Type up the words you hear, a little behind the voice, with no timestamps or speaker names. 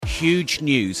huge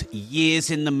news,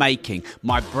 years in the making,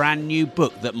 my brand new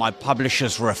book that my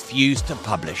publishers refuse to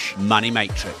publish, Money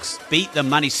Matrix. Beat the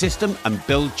money system and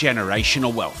build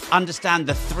generational wealth. Understand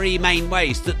the 3 main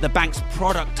ways that the banks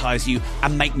productize you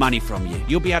and make money from you.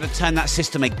 You'll be able to turn that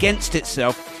system against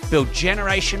itself, build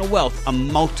generational wealth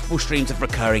and multiple streams of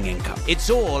recurring income. It's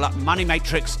all at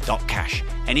moneymatrix.cash.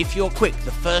 And if you're quick,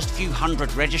 the first few hundred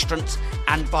registrants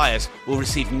and buyers will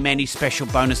receive many special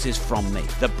bonuses from me.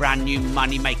 The brand new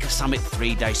Moneymaker Summit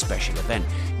 3-day special event.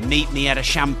 Meet me at a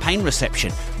champagne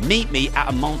reception. Meet me at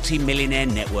a multi-millionaire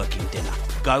networking dinner.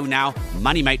 Go now,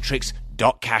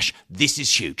 moneymatrix.cash. This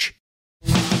is huge.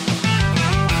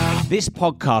 This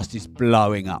podcast is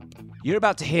blowing up. You're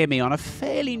about to hear me on a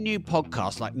fairly new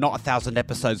podcast, like not 1,000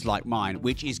 episodes like mine,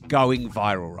 which is going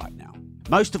viral right now.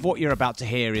 Most of what you're about to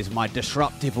hear is my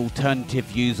disruptive alternative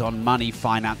views on money,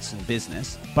 finance and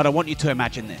business. But I want you to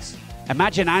imagine this.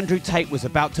 Imagine Andrew Tate was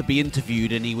about to be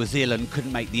interviewed and he was ill and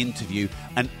couldn't make the interview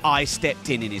and I stepped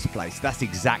in his place. That's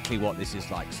exactly what this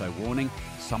is like. So warning,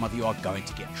 some of you are going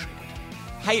to get triggered.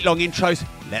 Hate long intros.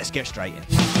 Let's get straight in.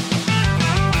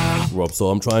 Rob, so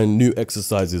I'm trying new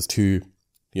exercises to,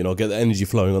 get the energy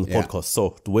flowing on the podcast.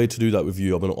 So the way to do that with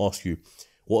you, I'm going to ask you,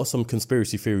 what are some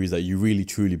conspiracy theories that you really,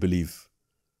 truly believe?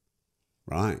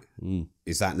 Right.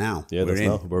 Is that now? Yeah,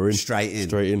 We're in. Straight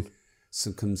in.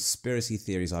 Some conspiracy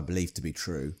theories I believe to be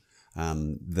true.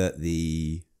 That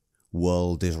the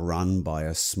world is run by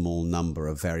a small number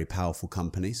of very powerful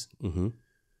companies. Mm-hmm.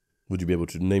 Would you be able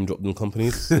to name drop them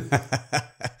companies?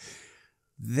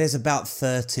 There's about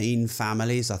 13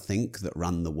 families, I think, that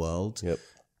run the world. Yep.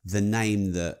 The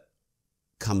name that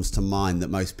comes to mind that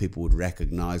most people would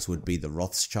recognize would be the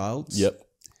Rothschilds. Yep.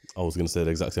 I was going to say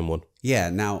the exact same one. Yeah.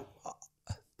 Now,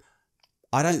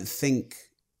 I don't think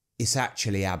it's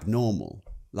actually abnormal.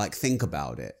 Like, think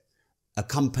about it. A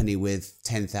company with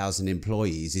 10,000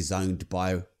 employees is owned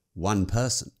by one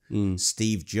person.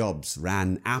 Steve Jobs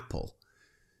ran Apple.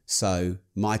 So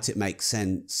might it make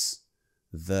sense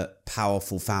that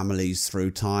powerful families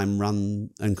through time run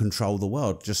and control the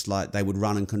world, just like they would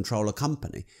run and control a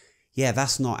company? Yeah,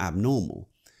 that's not abnormal.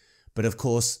 But of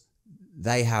course,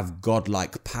 they have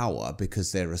godlike power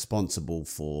because they're responsible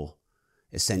for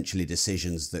essentially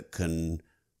decisions that can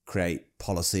create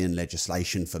policy and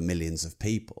legislation for millions of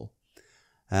people.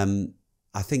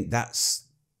 I think that's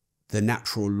the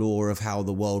natural law of how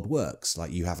the world works.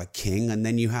 Like, you have a king and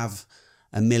then you have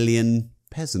a million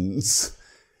peasants.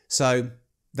 So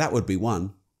that would be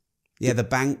one. Yeah, the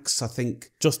banks, I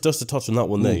think. Just to touch on that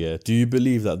one there, yeah. Do you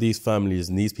believe that these families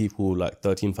and these people, like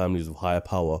 13 families with higher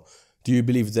power, do you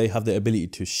believe they have the ability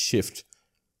to shift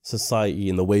society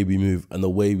in the way we move and the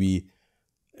way we,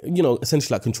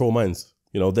 essentially like control minds?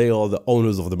 They are the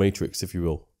owners of the matrix, if you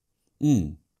will.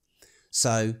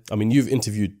 So, I mean, you've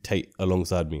interviewed Tate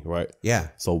alongside me, right? Yeah.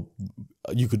 So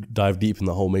you could dive deep in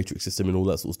the whole matrix system and all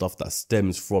that sort of stuff that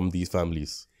stems from these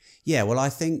families. Yeah, well, I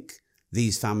think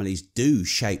these families do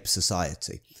shape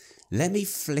society. Let me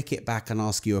flick it back and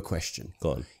ask you a question.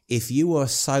 Go on. If you were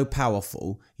so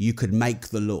powerful, you could make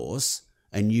the laws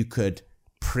and you could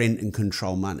print and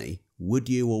control money, would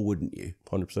you or wouldn't you?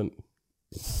 100%.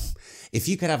 If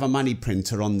you could have a money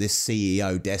printer on this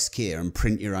CEO desk here and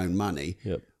print your own money,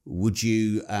 would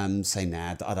you say,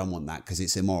 nah, I don't want that because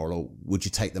it's immoral, or would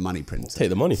you take the money printer? Take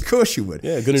the money. Of course you would.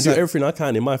 Yeah, going to do everything I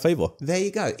can in my favour. There you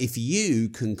go. If you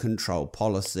can control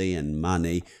policy and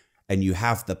money and you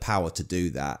have the power to do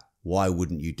that, why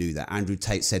wouldn't you do that? Andrew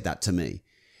Tate said that to me.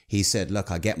 He said,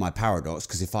 look, I get my paradox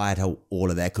because if I had all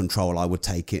of their control, I would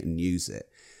take it and use it.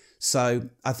 So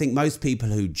I think most people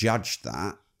who judge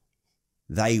that,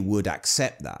 they would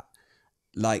accept that.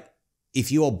 Like,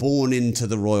 if you are born into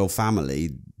the royal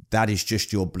family, that is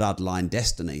just your bloodline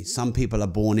destiny. Some people are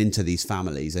born into these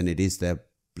families and it is their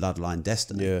bloodline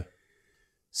destiny. Yeah.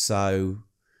 So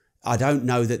I don't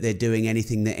know that they're doing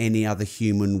anything that any other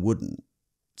human wouldn't.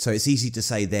 So it's easy to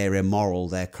say they're immoral,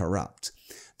 they're corrupt.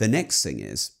 The next thing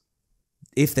is,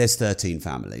 if there's 13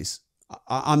 families,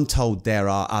 I'm told there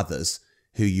are others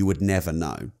who you would never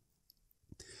know.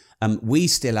 We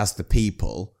still, as the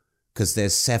people, because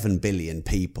there's 7 billion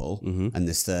people and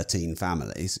there's 13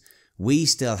 families, we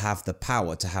still have the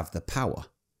power to have the power.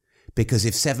 Because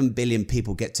if 7 billion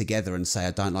people get together and say,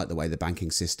 I don't like the way the banking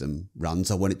system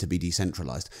runs, I want it to be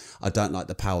decentralized. I don't like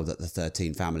the power that the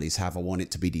 13 families have, I want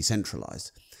it to be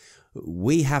decentralized.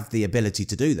 We have the ability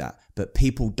to do that, but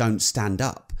people don't stand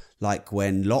up. Like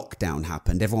when lockdown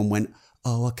happened, everyone went,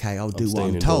 oh, okay, I'll do what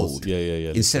I'm told. Yeah.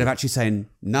 Instead of actually saying,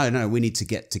 no, we need to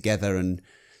get together. And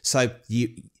so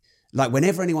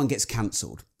whenever anyone gets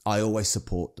cancelled, I always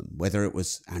support them, whether it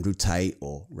was Andrew Tate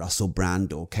or Russell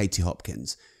Brand or Katie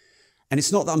Hopkins. And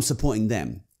it's not that I'm supporting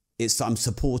them. It's that I'm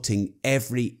supporting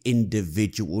every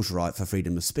individual's right for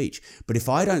freedom of speech. But if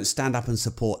I don't stand up and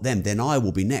support them, then I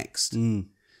will be next.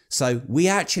 So we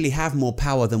actually have more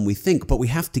power than we think, but we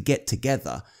have to get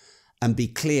together and be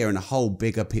clear and hold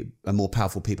bigger and more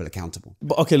powerful people accountable.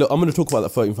 But okay, look, I'm going to talk about that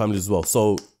 13 families as well.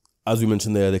 So as we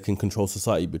mentioned there, they can control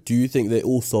society. But do you think they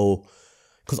also...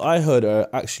 Because I heard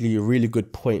actually a really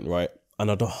good point, right? And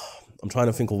I'm trying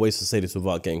to think of ways to say this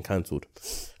without getting cancelled.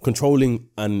 Controlling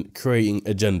and creating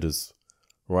agendas,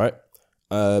 right?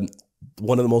 One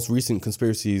of the most recent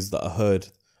conspiracies that I heard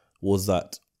was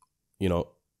that, you know,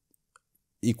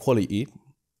 equality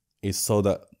is so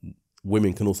that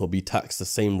women can also be taxed the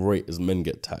same rate as men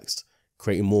get taxed,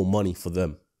 creating more money for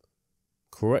them.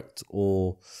 Correct?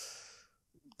 Or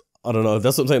I don't know.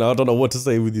 That's what I'm saying. I don't know what to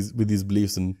say with these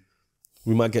beliefs, and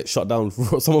we might get shut down.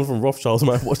 Someone from Rothschilds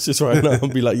might watch this right now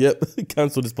and be like, yep,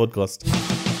 cancel this podcast.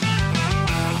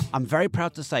 I'm very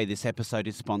proud to say this episode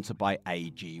is sponsored by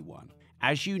AG1.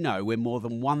 As you know, we're more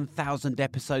than 1,000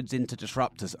 episodes into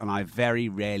Disruptors, and I very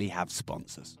rarely have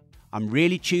sponsors. I'm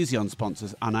really choosy on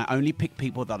sponsors, and I only pick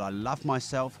people that I love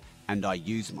myself and I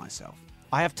use myself.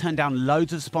 I have turned down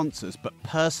loads of sponsors, but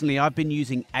personally I've been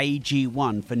using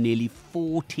AG1 for nearly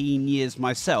 14 years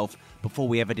myself before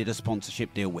we ever did a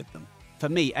sponsorship deal with them. For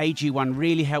me, AG1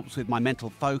 really helps with my mental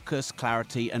focus,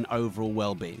 clarity, and overall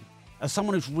well-being. As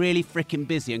someone who's really freaking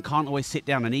busy and can't always sit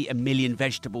down and eat 1 million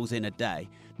vegetables in a day,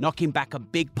 knocking back a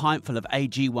big pintful of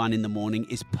AG1 in the morning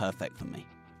is perfect for me.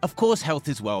 Of course, health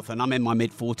is wealth, and I'm in my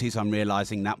mid-40s, I'm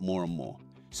realising that more and more.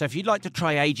 So if you'd like to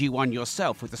try AG1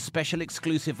 yourself with a special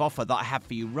exclusive offer that I have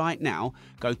for you right now,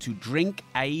 go to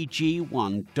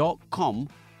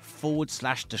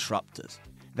drinkag1.com/disruptors.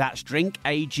 That's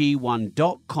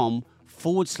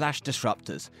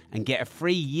drinkag1.com/disruptors and get a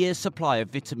free year's supply of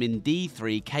vitamin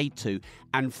D3, K2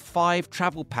 and 5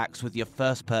 travel packs with your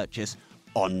first purchase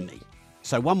on me.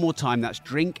 So one more time, that's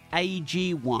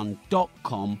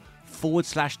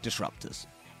drinkag1.com/disruptors.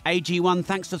 AG1,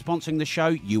 thanks for sponsoring the show.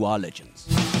 You are legends.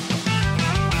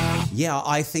 Yeah,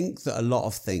 I think that a lot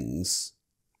of things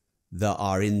that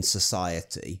are in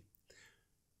society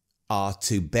are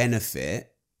to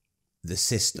benefit the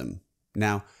system.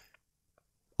 Now,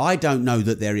 I don't know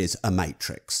that there is a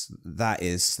matrix. That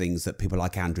is things that people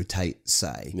like Andrew Tate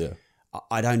say. Yeah.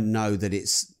 I don't know that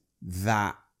it's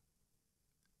that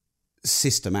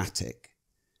systematic.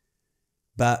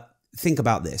 But think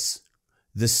about this.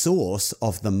 The source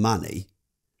of the money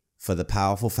for the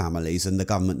powerful families and the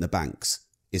government and the banks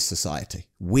is society.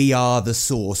 We are the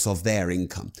source of their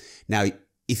income. Now,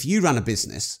 if you run a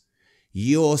business,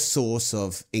 your source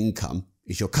of income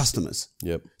is your customers.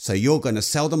 Yep. So you're going to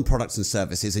sell them products and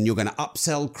services, and you're going to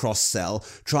upsell, cross-sell,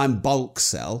 try and bulk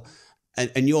sell,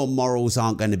 and your morals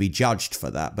aren't going to be judged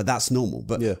for that, but that's normal.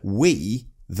 But we,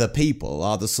 the people,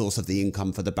 are the source of the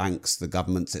income for the banks, the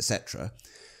governments, etc.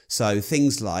 So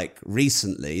things like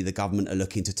recently, the government are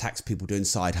looking to tax people doing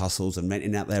side hustles and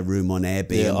renting out their room on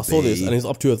Airbnb. Yeah, I saw this, and it's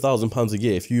up to £1,000 a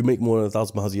year. If you make more than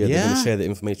 £1,000 a year, they're going to share the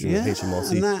information with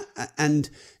HMRC. And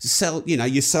sell,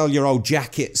 you sell your old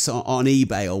jackets on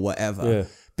eBay or whatever,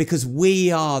 because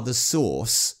we are the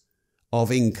source of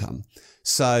income.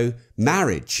 So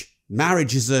marriage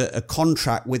is a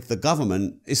contract with the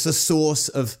government. It's a source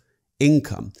of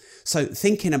income. So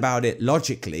thinking about it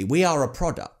logically, we are a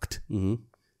product. Mm-hmm.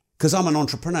 Because I'm an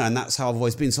entrepreneur and that's how I've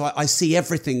always been. So I see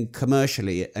everything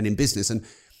commercially and in business. And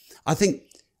I think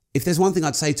if there's one thing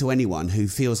I'd say to anyone who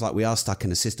feels like we are stuck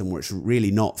in a system where it's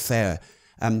really not fair,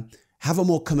 have a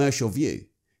more commercial view.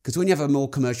 Because when you have a more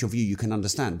commercial view, you can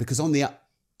understand. Because on the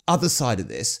other side of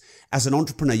this, as an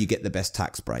entrepreneur, you get the best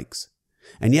tax breaks.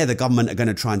 And yeah, the government are going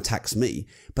to try and tax me,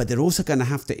 but they're also going to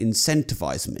have to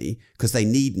incentivize me because they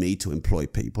need me to employ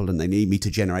people and they need me to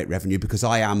generate revenue because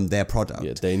I am their product.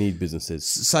 Yeah, they need businesses.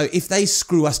 So if they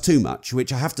screw us too much,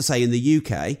 which I have to say in the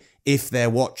UK, if they're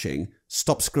watching,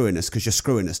 stop screwing us because you're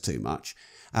screwing us too much.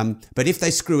 But if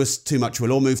they screw us too much,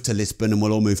 we'll all move to Lisbon and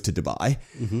we'll all move to Dubai.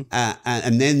 Mm-hmm.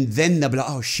 And then they'll be like,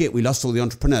 oh shit, we lost all the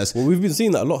entrepreneurs. Well, we've been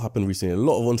seeing that a lot happen recently. A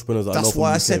lot of entrepreneurs. That's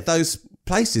why I said those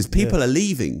places. People are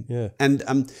leaving. Yeah. And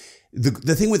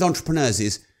the thing with entrepreneurs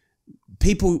is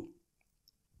people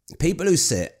who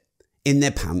sit in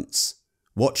their pants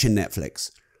watching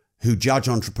Netflix, who judge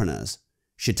entrepreneurs,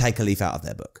 should take a leaf out of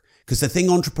their book. Because the thing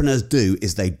entrepreneurs do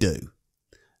is they do.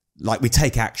 Like we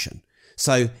take action.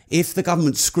 So if the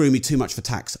government screw me too much for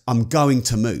tax, I'm going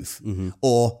to move,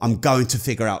 or I'm going to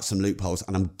figure out some loopholes,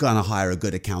 and I'm going to hire a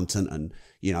good accountant and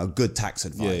a good tax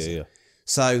advisor. Yeah.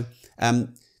 So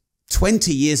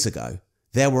 20 years ago,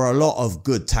 there were a lot of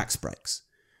good tax breaks,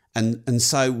 and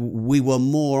so we were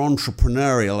more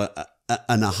entrepreneurial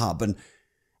and a hub. And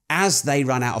as they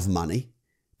run out of money,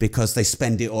 because they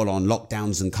spend it all on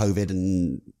lockdowns and COVID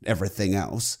and everything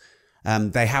else,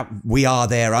 we are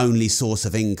their only source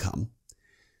of income.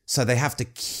 So they have to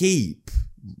keep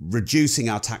reducing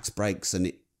our tax breaks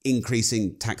and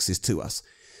increasing taxes to us.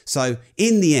 So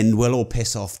in the end, we'll all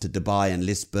piss off to Dubai and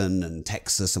Lisbon and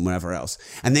Texas and wherever else.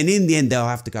 And then in the end, they'll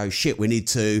have to go, shit, we need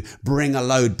to bring a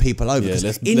load of people over. Yeah,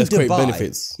 Because let's create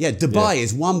benefits. Yeah, Dubai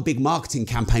is one big marketing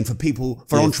campaign for people,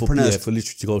 for entrepreneurs. For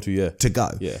literally to go to, To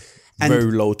go. Yeah. And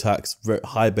very low tax, very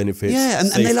high benefits. Yeah,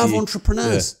 and they love safety.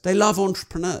 entrepreneurs. They love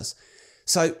entrepreneurs.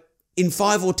 So in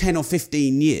 5 or 10 or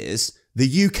 15 years,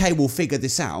 the UK will figure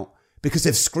this out because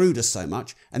they've screwed us so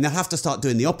much, and they'll have to start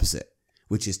doing the opposite,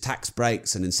 which is tax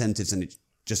breaks and incentives, and it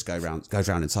just goes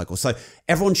round in cycles. So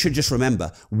everyone should just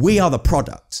remember, we are the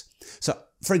product. So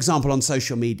for example, on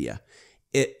social media,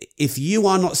 if you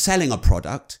are not selling a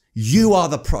product, you are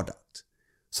the product.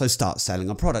 So start selling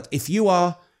a product. If you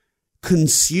are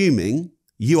consuming,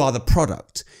 you are the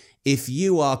product. If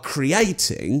you are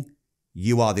creating,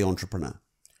 you are the entrepreneur.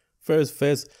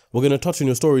 Fairs. We're going to touch on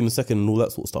your story in a second and all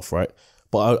that sort of stuff, right?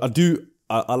 But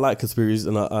I like conspiracies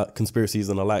and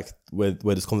I like where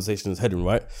this conversation is heading,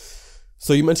 right?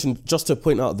 So you mentioned, just to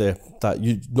point out there, that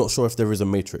you're not sure if there is a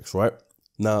matrix, right?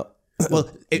 Now, well,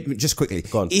 just quickly,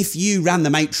 go on. If you ran the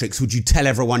matrix, would you tell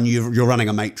everyone you're running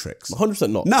a matrix?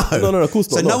 100% not. No, of course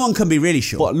not. So no one can be really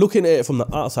sure. But looking at it from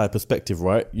the outside perspective,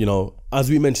 right? You know, as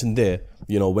we mentioned there,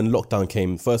 you know, when lockdown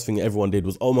came, first thing everyone did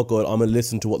was, oh my God, I'm going to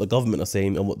listen to what the government are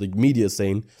saying and what the media is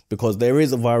saying, because there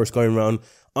is a virus going around.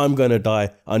 I'm going to die.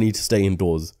 I need to stay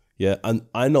indoors. Yeah. And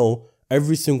I know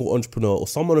every single entrepreneur or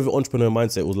someone with an entrepreneur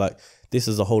mindset was like, this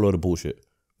is a whole load of bullshit.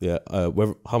 Yeah.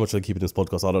 How much I keep in this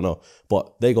podcast, I don't know.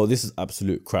 But they go, this is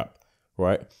absolute crap.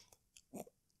 Right.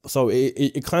 So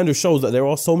it kind of shows that there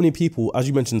are so many people, as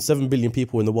you mentioned, 7 billion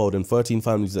people in the world and 13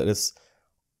 families that this,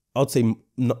 I'd say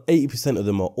 80% of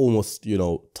them are almost, you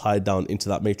know, tied down into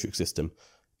that matrix system.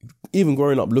 Even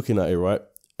growing up looking at it, right?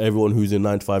 Everyone who's in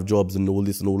 9-to-5 jobs and all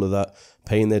this and all of that,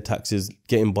 paying their taxes,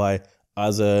 getting by.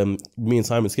 As me and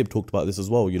Simon Skip talked about this as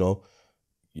well, you know,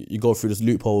 you go through this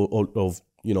loophole of,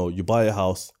 you know, you buy a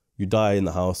house, you die in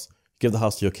the house, give the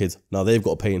house to your kids. Now they've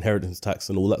got to pay inheritance tax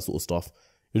and all that sort of stuff.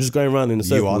 You're just going around in a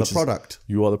circle. You are the product.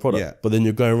 You are the product. Yeah. But then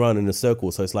you're going around in a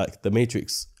circle. So it's like the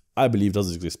matrix, I believe,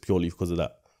 does exist purely because of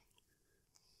that.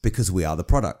 Because we are the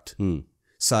product.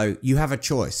 So you have a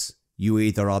choice. You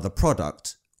either are the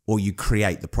product or you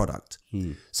create the product.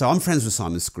 So I'm friends with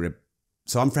Simon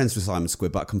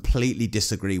Squibb. But I completely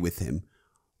disagree with him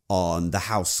on the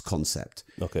house concept.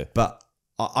 Okay. But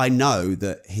I know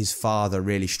that his father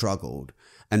really struggled.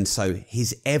 And so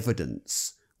his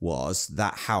evidence was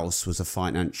that house was a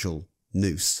financial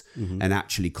noose and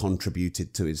actually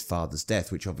contributed to his father's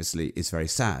death, which obviously is very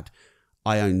sad.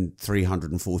 I own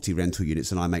 340 rental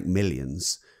units and I make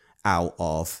millions out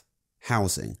of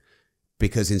housing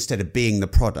because instead of being the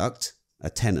product, a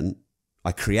tenant,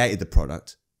 I created the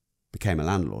product, became a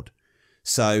landlord.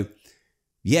 So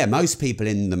yeah, most people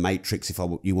in the matrix, if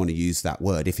you want to use that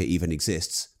word, if it even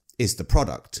exists, is the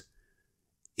product.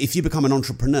 If you become an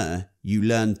entrepreneur, you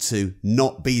learn to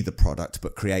not be the product,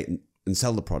 but create and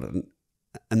sell the product.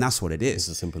 And that's what it is. It's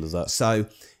as simple as that. So,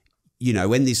 you know,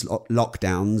 when these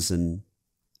lockdowns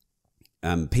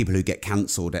and people who get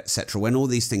cancelled, etc., when all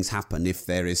these things happen, if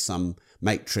there is some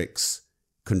matrix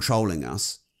controlling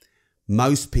us,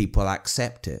 most people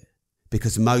accept it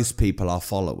because most people are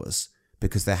followers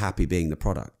because they're happy being the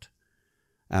product.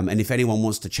 And if anyone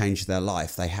wants to change their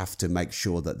life, they have to make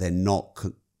sure that they're not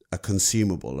a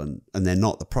consumable and they're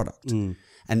not the product.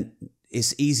 And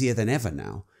it's easier than ever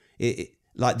now.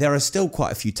 Like there are still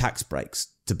quite a few tax breaks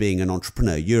to being an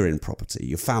entrepreneur. You're in property,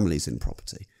 your family's in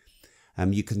property.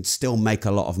 You can still make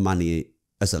a lot of money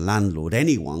as a landlord.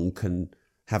 Anyone can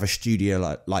have a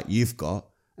studio like you've got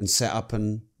and set up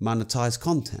and monetize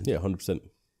content. Yeah, 100%.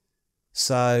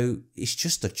 So it's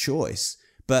just a choice.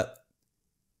 But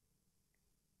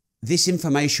this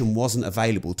information wasn't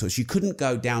available to us. You couldn't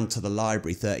go down to the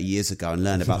library 30 years ago and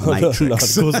learn about the Matrix.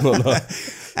 No, of course not.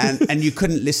 No. and you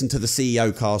couldn't listen to the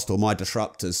CEOCAST or My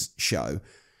Disruptors show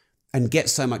and get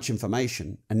so much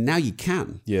information. And now you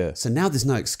can. Yeah. So now there's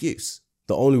no excuse.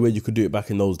 The only way you could do it back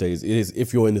in those days is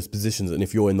if you're in those positions and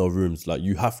if you're in those rooms, like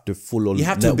you have to full on. You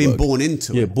have to have been born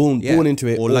into it. Yeah, born into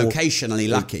it. Or locationally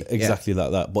lucky. Exactly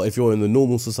like that. But if you're in the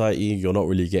normal society, you're not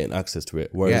really getting access to it.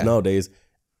 Whereas nowadays,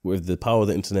 with the power of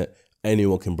the internet,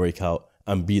 anyone can break out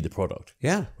and be the product.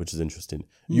 Yeah. Which is interesting.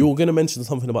 You were going to mention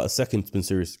something about a second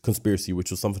conspiracy,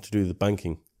 which was something to do with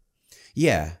banking.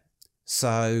 Yeah.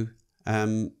 So,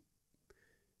 the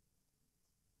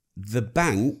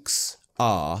banks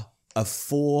are a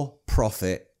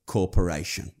for-profit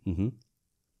corporation. Mm-hmm.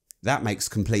 That makes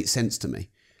complete sense to me.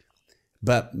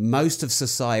 But most of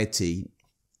society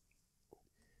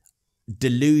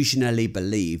delusionally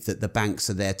believe that the banks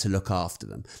are there to look after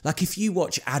them. Like if you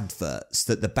watch adverts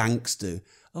that the banks do,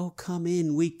 oh, come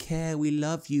in, we care, we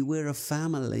love you, we're a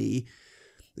family.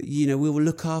 You know, we will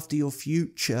look after your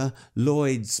future.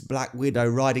 Lloyd's Black Widow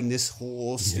riding this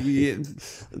horse. They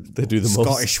do the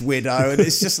Scottish Widow. And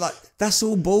it's just like, that's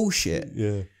all bullshit.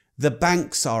 Yeah. The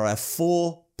banks are a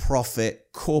for-profit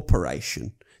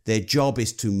corporation. Their job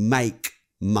is to make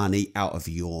money out of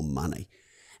your money.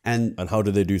 And how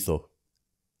do they do so?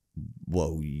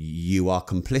 Well, you are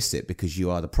complicit because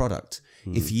you are the product.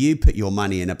 If you put your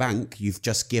money in a bank, you've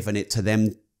just given it to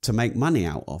them to make money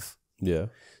out of. Yeah.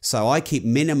 So I keep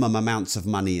minimum amounts of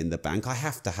money in the bank. I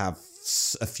have to have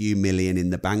a few million in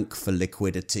the bank for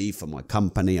liquidity, for my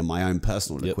company and my own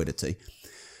personal liquidity.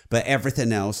 But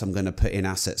everything else I'm going to put in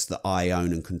assets that I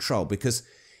own and control. Because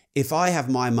if I have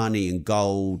my money in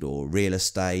gold or real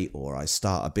estate or I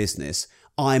start a business,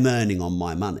 I'm earning on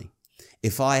my money.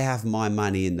 If I have my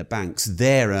money in the banks,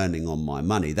 they're earning on my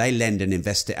money. They lend and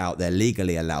invest it out. They're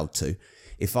legally allowed to.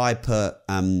 If I put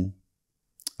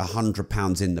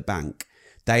 £100 in the bank,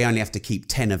 they only have to keep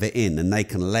 10 of it in and they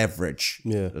can leverage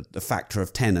the factor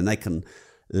of 10 and they can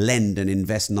lend and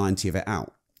invest 90 of it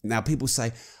out. Now, people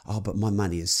say, oh, but my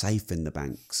money is safe in the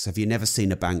banks. Have you never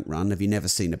seen a bank run? Have you never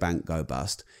seen a bank go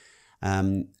bust?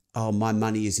 Oh, my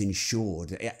money is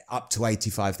insured up to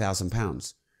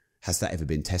 £85,000. Has that ever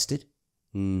been tested?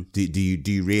 Do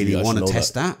you really want to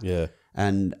test that? Yeah.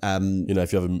 And,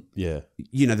 if you haven't,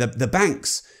 the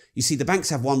banks, you see, the banks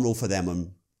have one rule for them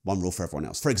and one rule for everyone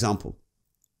else. For example,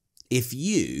 if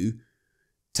you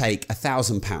take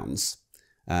 £1,000,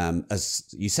 as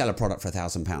you sell a product for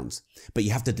 £1,000, but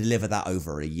you have to deliver that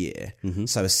over a year. Mm-hmm.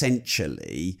 So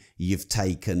essentially you've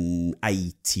taken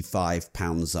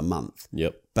 £85 a month.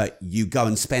 Yep. But you go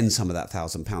and spend some of that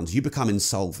 £1,000. You become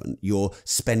insolvent. You're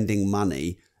spending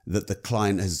money that the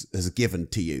client has given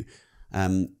to you.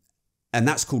 And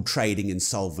that's called trading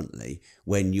insolvently,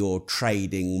 when you're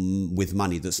trading with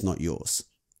money that's not yours.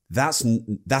 That's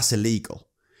illegal.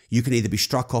 You can either be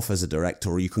struck off as a director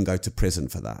or you can go to prison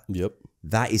for that. Yep.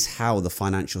 That is how the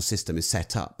financial system is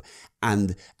set up.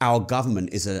 And our government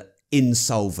is an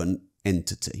insolvent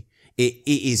entity. It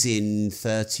is in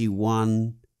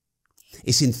 31.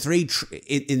 It's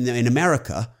in in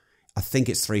America, I think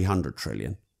it's 300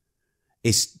 trillion.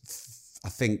 I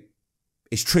think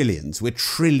it's trillions. We're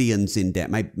trillions in debt,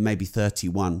 maybe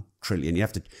 31 trillion. You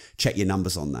have to check your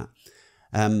numbers on that.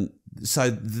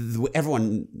 So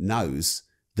everyone knows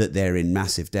that they're in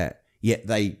massive debt, yet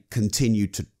they continue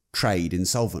to trade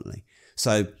insolvently.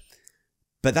 So,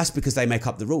 but that's because they make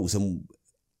up the rules, and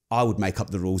I would make up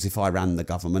the rules if I ran the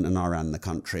government and I ran the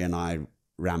country and I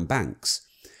ran banks.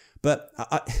 But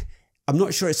I'm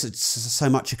not sure it's so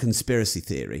much a conspiracy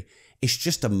theory. It's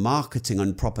just a marketing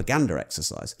and propaganda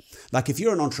exercise. Like if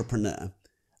you're an entrepreneur,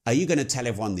 are you going to tell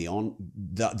everyone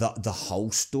the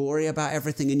whole story about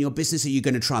everything in your business? Are you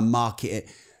going to try and market it?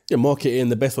 Yeah, market it in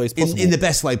the best ways possible. In the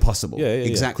best way possible. Yeah,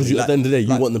 exactly. Because at the end of the day,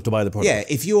 you want them to buy the product. Yeah,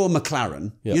 if you're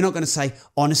McLaren, you're not going to say,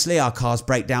 honestly, our cars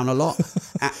break down a lot.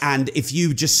 And if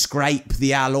you just scrape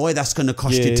the alloy, that's going to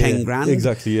cost you 10 grand.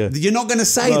 Exactly, yeah. You're not going to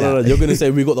say that. No. You're going to say,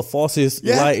 we've got the fastest,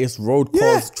 lightest road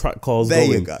cars, track cars there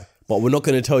going. You go. But we're not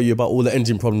going to tell you about all the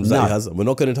engine problems that it has. We're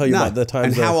not going to tell you about the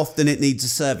times. And how often it needs a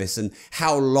service and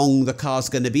how long the car's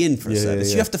going to be in for a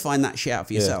service. You have to find that shit out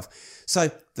for yourself. So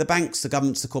the banks, the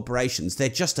governments, the corporations, they're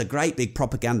just a great big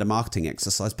propaganda marketing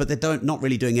exercise, but they're not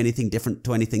really doing anything different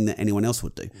to anything that anyone else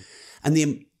would do. And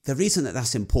the reason that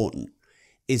that's important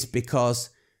is because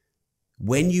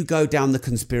when you go down the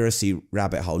conspiracy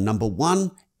rabbit hole, number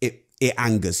one, it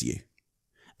angers you.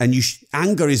 And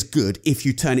anger is good if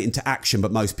you turn it into action,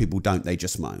 but most people don't. They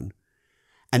just moan.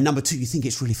 And number two, you think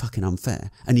it's really fucking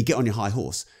unfair. And you get on your high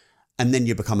horse and then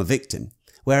you become a victim.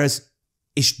 Whereas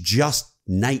it's just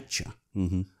nature.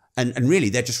 Mm-hmm. And really,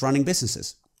 they're just running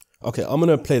businesses. Okay, I'm going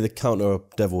to play the counter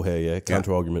devil here,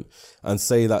 counter argument, and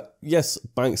say that, yes,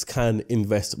 banks can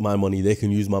invest my money. They can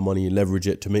use my money and leverage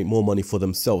it to make more money for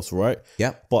themselves, right?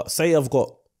 Yeah. But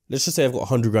let's just say I've got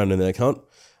 100 grand in their account,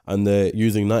 and they're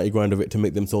using 90 grand of it to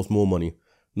make themselves more money.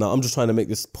 Now, I'm just trying to make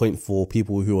this point for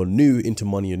people who are new into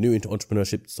money and new into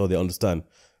entrepreneurship so they understand.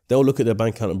 They'll look at their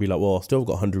bank account and be like, well, I still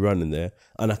got 100 grand in there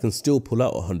and I can still pull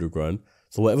out 100 grand.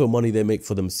 So whatever money they make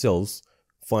for themselves,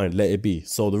 fine, let it be.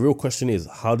 So the real question is,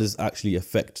 how does it actually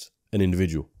affect an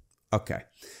individual? Okay.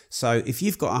 So if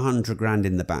you've got 100 grand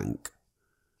in the bank,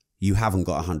 you haven't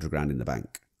got 100 grand in the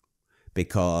bank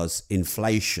because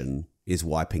inflation is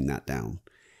wiping that down.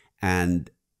 And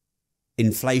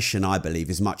inflation, I believe,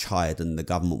 is much higher than the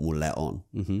government will let on.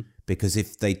 Because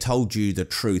if they told you the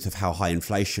truth of how high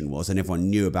inflation was and everyone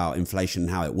knew about inflation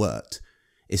and how it worked,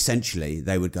 essentially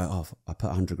they would go, oh, I put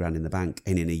 100 grand in the bank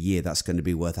and in a year that's going to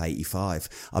be worth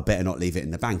 85. I better not leave it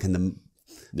in the bank. And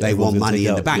they want money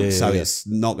in the bank. It's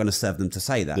not going to serve them to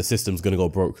say that. The system's going to go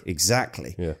broke.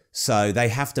 Exactly. Yeah. So they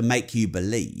have to make you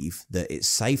believe that it's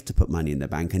safe to put money in the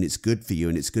bank and it's good for you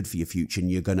and it's good for your future and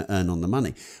you're going to earn on the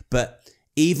money. But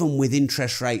even with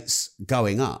interest rates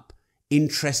going up,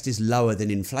 interest is lower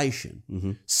than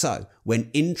inflation. So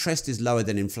when interest is lower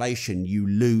than inflation, you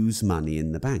lose money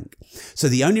in the bank. So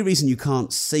the only reason you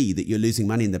can't see that you're losing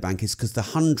money in the bank is because the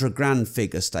 100 grand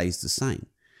figure stays the same.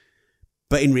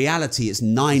 But in reality, it's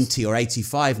 90 or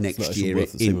 85 next year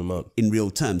in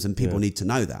real terms, and people need to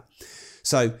know that.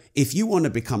 So if you want to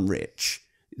become rich,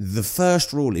 the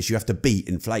first rule is you have to beat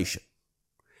inflation.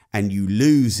 And you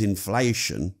lose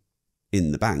inflation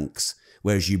in the banks,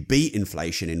 whereas you beat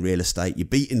inflation in real estate, you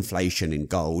beat inflation in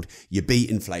gold, you beat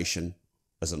inflation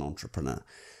as an entrepreneur.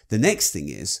 The next thing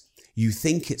is you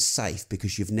think it's safe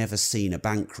because you've never seen a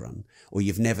bank run, or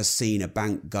you've never seen a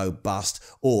bank go bust,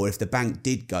 or if the bank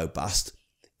did go bust,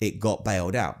 it got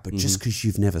bailed out. But just because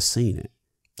you've never seen it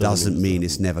doesn't mean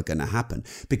it's never going to happen.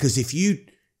 Because the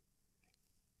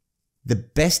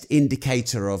best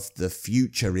indicator of the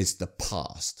future is the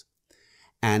past.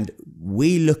 And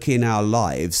we look in our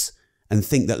lives and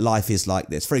think that life is like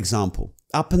this. For example,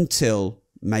 up until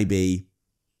maybe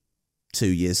 2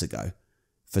 years ago,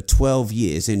 for 12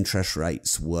 years, interest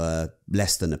rates were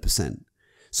less than 1%.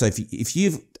 So if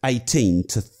you're 18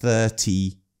 to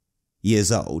 30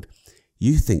 years old,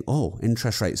 you think, oh,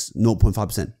 interest rates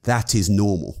 0.5%. That is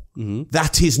normal.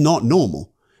 That is not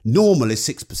normal. Normal is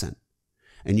 6%.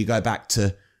 And you go back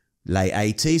to late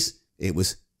 80s, it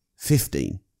was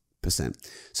 15%.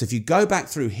 So if you go back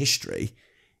through history,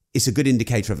 it's a good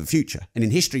indicator of the future. And in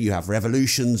history, you have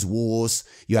revolutions, wars,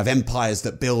 you have empires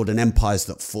that build and empires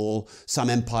that fall.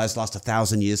 Some empires last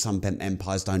 1,000 years, some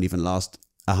empires don't even last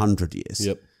 100 years.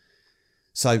 Yep.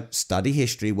 So study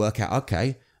history, work out,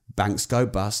 okay, banks go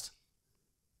bust.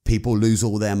 People lose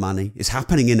all their money. It's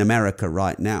happening in America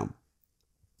right now.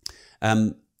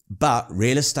 But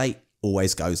real estate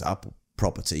always goes up.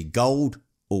 Property, gold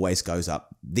always goes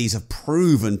up. These are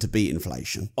proven to beat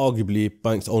inflation. Arguably,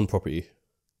 banks own property.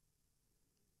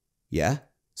 Yeah.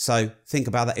 So think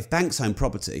about that. If banks own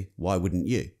property, why wouldn't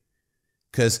you?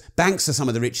 Because banks are some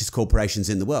of the richest corporations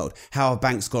in the world. How have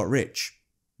banks got rich?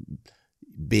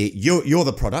 You're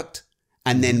the product.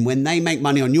 And then when they make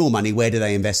money on your money, where do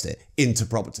they invest it? Into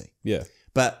property. Yeah.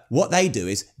 But what they do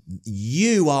is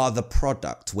you are the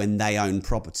product when they own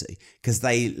property because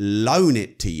they loan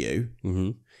it to you.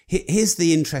 Here's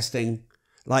the interesting,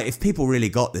 like if people really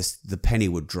got this, the penny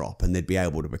would drop and they'd be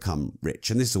able to become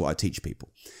rich. And this is what I teach people.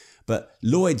 But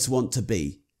Lloyds want to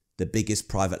be the biggest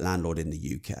private landlord in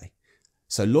the UK.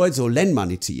 So Lloyds will lend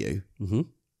money to you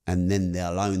and then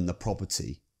they'll own the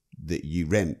property that you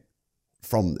rent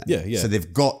from them. Yeah, yeah. So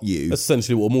they've got you. That's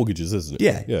essentially what a mortgage is, isn't it?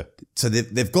 Yeah. Yeah. So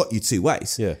they've got you two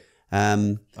ways. Yeah.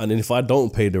 And then if I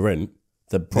don't pay the rent,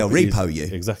 they'll repo you.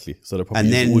 Exactly. So the property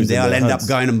and then they'll end up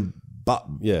going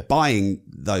and buying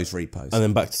those repos. And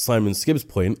then back to Simon Skibb's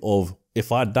point of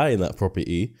if I die in that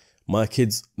property, my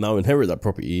kids now inherit that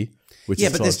property. But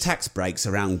there's tax breaks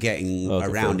around getting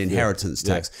around inheritance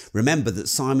tax. Yeah. Remember that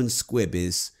Simon Squibb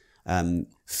is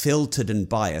filtered and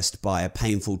biased by a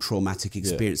painful, traumatic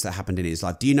experience that happened in his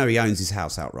life. Do you know he owns his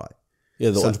house outright?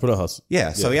 Yeah, the entrepreneur house.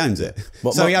 Yeah, so he owns it.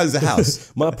 He owns the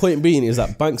house. My point being is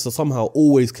that banks are somehow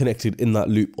always connected in that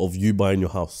loop of you buying your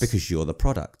house. Because you're the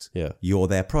product. Yeah. You're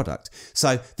their product.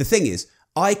 So the thing is,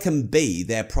 I can be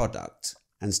their product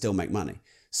and still make money.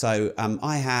 So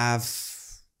I have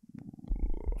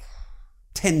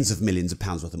tens of millions of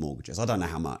pounds worth of mortgages. I don't know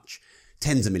how much.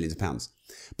 Tens of millions of pounds.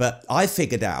 But I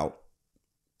figured out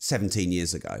 17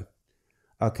 years ago,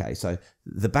 okay, so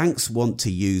the banks want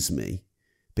to use me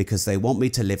because they want me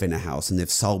to live in a house and they've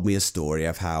sold me a story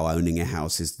of how owning a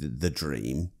house is the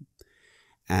dream.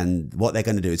 And what they're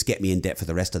going to do is get me in debt for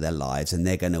the rest of their lives. And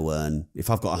they're going to earn, if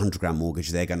I've got a 100 grand mortgage,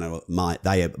 they might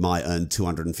earn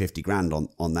 250 grand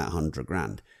on that 100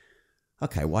 grand.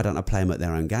 Okay, why don't I play them at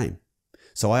their own game?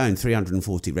 So I own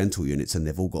 340 rental units and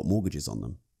they've all got mortgages on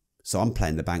them. So I'm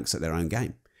playing the banks at their own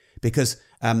game. Because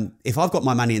if I've got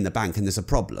my money in the bank and there's a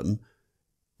problem,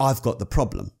 I've got the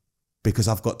problem because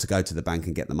I've got to go to the bank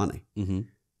and get the money.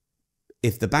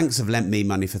 If the banks have lent me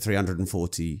money for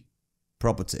 340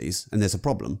 properties and there's a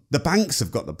problem, the banks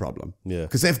have got the problem. Yeah.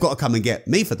 Because they've got to come and get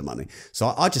me for the money.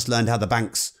 So I just learned how the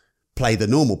banks play the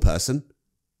normal person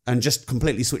and just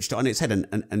completely switched it on its head.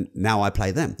 And now I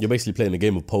play them. You're basically playing a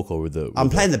game of poker with the. I'm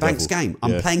playing the bank's game.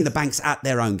 I'm playing the banks at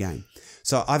their own game.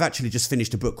 So I've actually just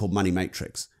finished a book called Money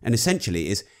Matrix, and essentially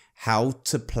is how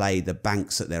to play the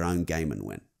banks at their own game and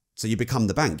win. So you become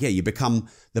the bank. Yeah, you become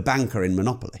the banker in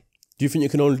Monopoly. Do you think you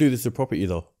can only do this with property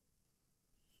though?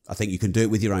 I think you can do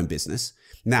it with your own business.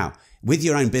 Now, with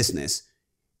your own business,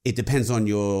 it depends on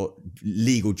your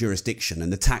legal jurisdiction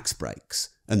and the tax breaks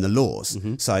and the laws.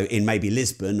 So in maybe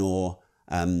Lisbon or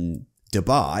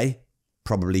Dubai,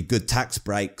 probably good tax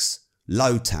breaks,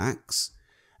 low tax.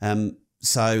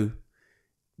 So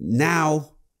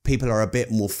now people are a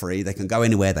bit more free. They can go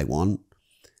anywhere they want.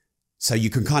 So you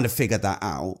can kind of figure that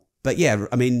out. But yeah,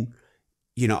 I mean,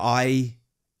 you know,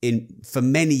 for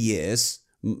many years,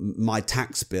 my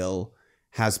tax bill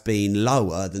has been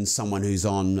lower than someone who's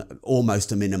on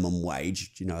almost a minimum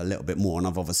wage, you know, a little bit more. And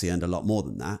I've obviously earned a lot more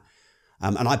than that.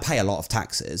 And I pay a lot of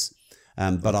taxes,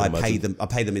 but I pay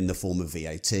them in the form of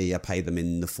VAT. I pay them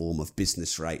in the form of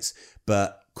business rates.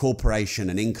 But corporation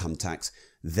and income tax,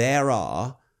 there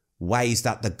are ways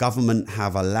that the government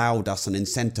have allowed us and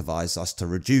incentivized us to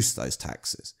reduce those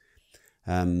taxes.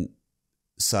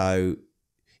 So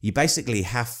you basically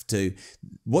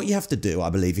what you have to do, I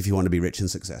believe, if you want to be rich and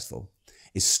successful,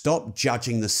 is stop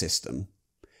judging the system.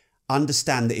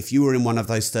 Understand that if you were in one of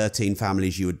those 13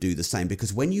 families, you would do the same.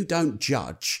 Because when you don't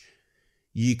judge,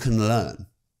 you can learn.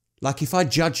 Like if I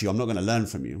judge you, I'm not going to learn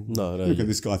from you. No. Look at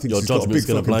this guy. I think your he's got a big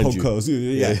fucking podcast.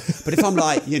 Yeah. But if I'm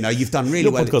like, you know, you've done really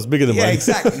your well. Your podcast's bigger than mine. Yeah,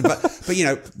 exactly. But you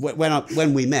know,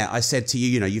 when we met, I said to you,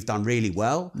 you know, you've done really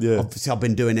well. Yeah. Obviously, I've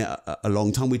been doing it a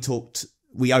long time.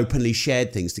 We openly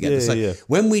shared things together. Yeah.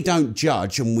 When we don't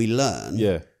judge and we learn,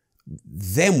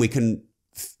 then we can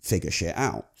figure shit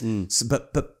out. So,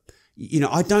 but you know,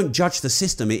 I don't judge the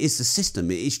system. It is the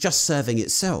system. It's just serving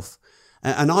itself.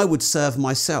 And I would serve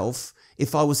myself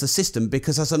if I was the system,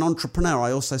 because as an entrepreneur,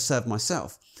 I also serve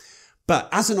myself. But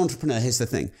as an entrepreneur, here's the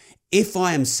thing. If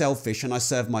I am selfish and I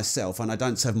serve myself and I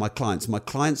don't serve my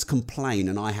clients complain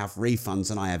and I have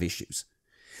refunds and I have issues.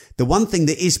 The one thing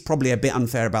that is probably a bit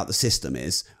unfair about the system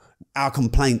is our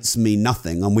complaints mean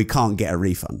nothing and we can't get a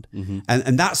refund.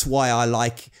 And that's why I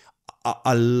like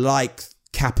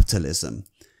capitalism.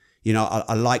 You know,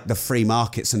 I like the free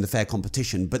markets and the fair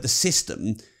competition, but the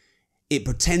system, it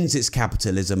pretends it's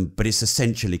capitalism, but it's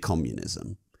essentially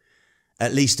communism.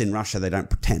 At least in Russia, they don't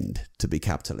pretend to be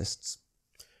capitalists.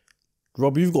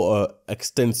 Rob, you've got an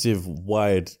extensive,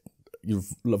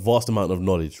 vast amount of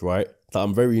knowledge, right? That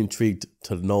I'm very intrigued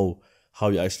to know how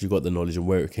you actually got the knowledge and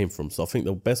where it came from. So I think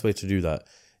the best way to do that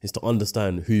is to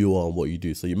understand who you are and what you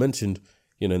do. So you mentioned,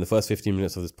 you know, in the first 15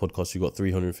 minutes of this podcast, you got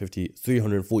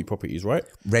 340 properties, right?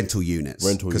 Rental units.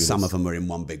 Because some of them are in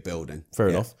one big building. Fair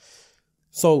enough.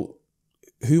 So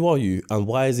who are you and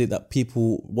why is it that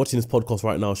people watching this podcast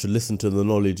right now should listen to the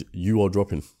knowledge you are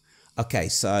dropping? Okay,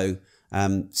 so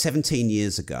 17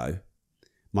 years ago,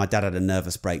 my dad had a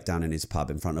nervous breakdown in his pub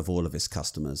in front of all of his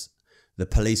customers. The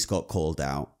police got called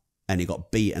out and he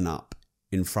got beaten up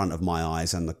in front of my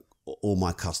eyes, and all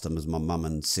my customers, my mum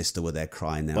and sister, were there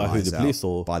crying their eyes out. By who, the police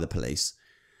or? By the police.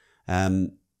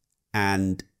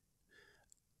 And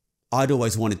I'd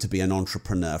always wanted to be an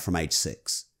entrepreneur from age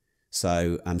 6.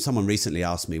 So someone recently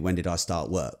asked me, when did I start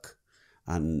work?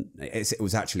 And it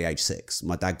was actually age 6.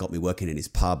 My dad got me working in his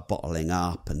pub, bottling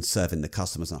up and serving the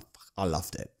customers. And I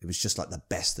loved it. It was just like the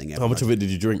best thing ever. How much of it did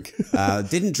you drink?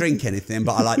 Didn't drink anything,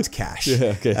 but I liked cash.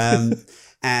 Yeah, okay.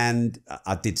 And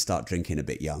I did start drinking a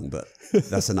bit young, but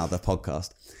that's another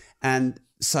podcast. And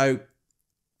so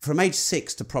from age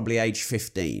 6 to probably age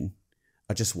 15,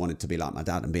 I just wanted to be like my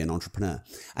dad and be an entrepreneur.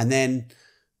 And then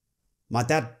my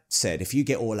dad said, if you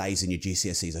get all A's in your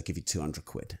GCSEs, I'll give you 200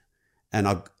 quid. And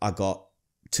I got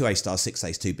 2 A stars, 6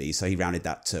 A's, 2 B's. So he rounded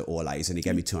that to all A's and he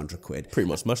gave me 200 quid. Pretty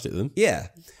much smashed it then. Yeah.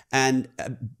 And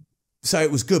so it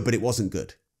was good, but it wasn't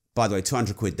good. By the way,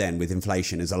 200 quid then with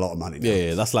inflation is a lot of money now.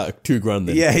 Yeah, that's like $2,000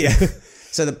 then. Yeah.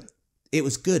 So it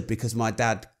was good because my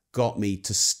dad got me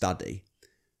to study.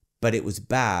 But it was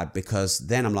bad because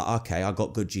then I'm like, okay, I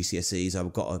got good GCSEs.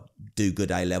 I've got to do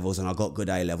good A-levels and I got good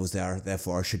A-levels there.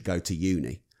 Therefore, I should go to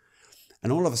uni.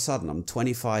 And all of a sudden, I'm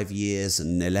 25 years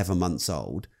and 11 months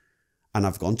old. And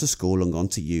I've gone to school and gone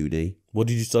to uni. What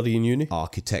did you study in uni?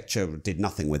 Architecture. Did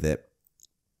nothing with it.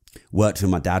 Worked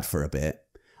with my dad for a bit.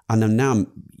 And then now,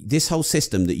 this whole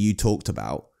system that you talked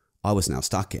about, I was now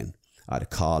stuck in. I had a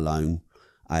car loan.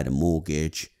 I had a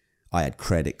mortgage. I had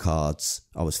credit cards.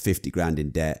 I was 50 grand in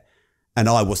debt. And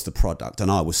I was the product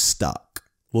and I was stuck.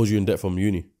 What was you in debt from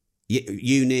uni?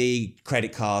 Uni,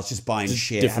 credit cards, just buying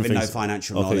shit, having no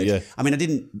financial knowledge. Yeah. I mean, I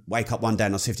didn't wake up one day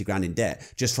and I was 50 grand in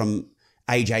debt just from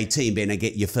age 18 being able to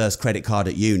get your first credit card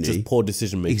at uni. Just poor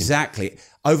decision making. Exactly.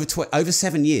 Over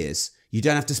 7 years, you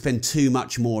don't have to spend too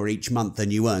much more each month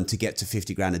than you earn to get to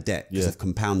 50 grand a debt because of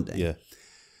compounding. Yeah.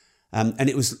 And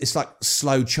it's like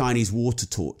slow Chinese water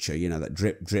torture, you know, that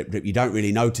drip, drip, drip. You don't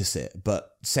really notice it,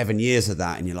 but 7 years of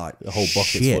that and you're like, The whole bucket's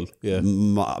shit, full. Yeah.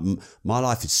 my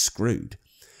life is screwed.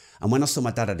 And when I saw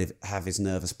my dad have his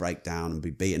nervous breakdown and be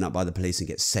beaten up by the police and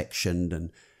get sectioned and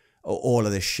all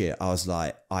of this shit, I was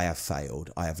like, I have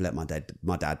failed. I have let my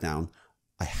dad down.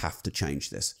 I have to change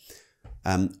this.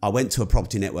 I went to a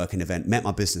property networking event, met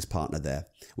my business partner there.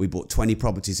 We bought 20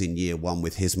 properties in year one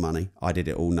with his money. I did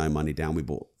it all, no money down. We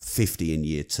bought 50 in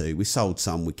year two. We sold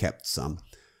some, we kept some.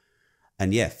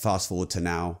 And yeah, fast forward to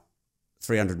now,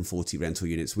 340 rental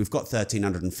units. We've got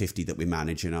 1,350 that we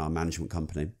manage in our management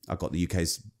company. I've got the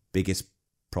UK's biggest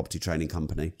property training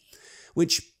company,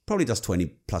 which probably does 20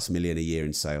 plus million a year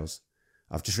in sales.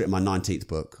 I've just written my 19th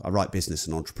book. I write business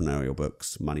and entrepreneurial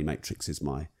books. Money Matrix is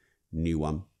my new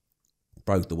one.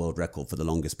 Broke the world record for the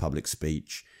longest public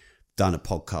speech. Done a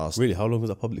podcast. Really? How long was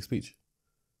that public speech?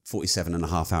 47 and a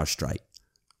half hours straight.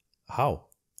 How?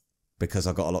 Because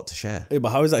I got a lot to share. Hey,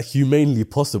 but how is that humanely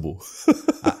possible?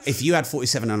 If you had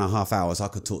 47 and a half hours, I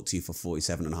could talk to you for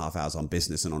 47 and a half hours on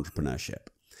business and entrepreneurship.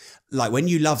 Like when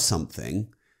you love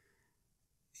something,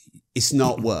 it's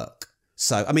not work.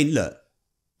 So, I mean, look,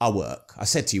 I work. I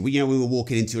said to you, you know, we were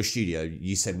walking into your studio,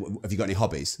 you said, have you got any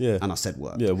hobbies? Yeah. And I said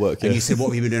work. Yeah, work. And yeah. you said, what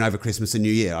have you been doing over Christmas and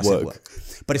New Year? I said work.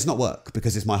 But it's not work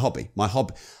because it's my hobby.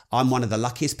 I'm one of the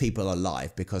luckiest people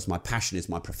alive because my passion is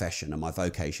my profession and my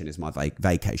vocation is my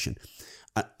vacation.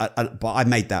 But I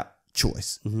made that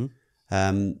choice.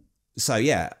 Mm-hmm. So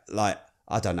yeah, like,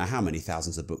 I don't know how many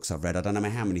thousands of books I've read. I don't know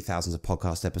how many thousands of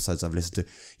podcast episodes I've listened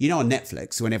to. You know, on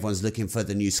Netflix, when everyone's looking for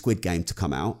the new Squid Game to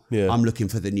come out, I'm looking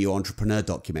for the new entrepreneur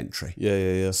documentary.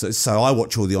 Yeah. So I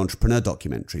watch all the entrepreneur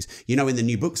documentaries. You know, when the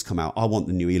new books come out, I want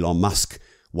the new Elon Musk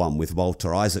one with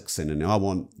Walter Isaacson, and I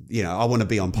want to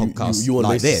be on podcasts you want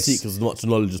like to this. seek as much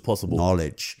knowledge as possible.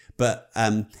 Knowledge, but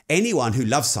anyone who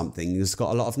loves something has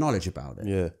got a lot of knowledge about it.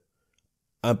 Yeah.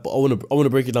 But I want to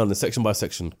break it down in section by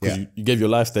section because you gave your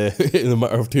life there in a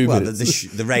matter of 2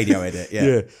 minutes. The radio edit, yeah.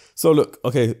 Yeah. So look,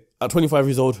 okay, at 25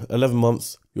 years old, 11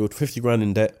 months, you were 50 grand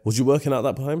in debt. Was you working at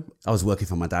that time? I was working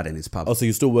for my dad in his pub. Oh, so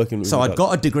you're still working with So your I'd dad.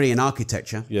 got a degree in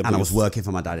architecture Yeah, and I was working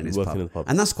for my dad in his working in the pub.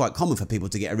 And that's quite common for people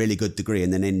to get a really good degree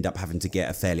and then end up having to get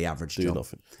a fairly average job.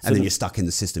 nothing. And then you're stuck in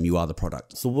the system. You are the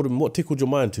product. So what tickled your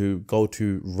mind to go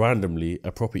to randomly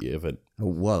a property event?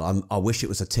 Well, I wish it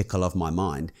was a tickle of my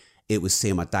mind. It was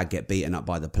seeing my dad get beaten up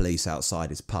by the police outside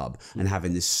his pub and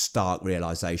having this stark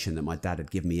realization that my dad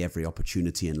had given me every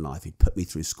opportunity in life. He'd put me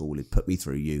through school. He'd put me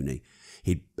through uni.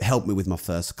 He'd helped me with my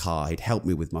first car. He'd helped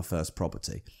me with my first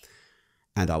property.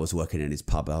 And I was working in his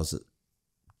pub. I was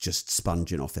just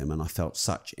sponging off him and I felt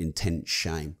such intense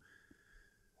shame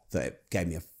that it gave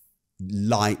me a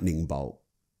lightning bolt.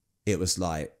 It was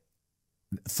like,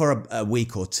 for a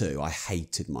week or two, I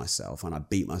hated myself and I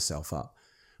beat myself up.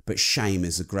 But shame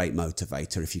is a great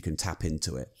motivator if you can tap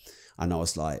into it. And I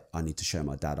was like, I need to show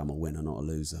my dad I'm a winner, not a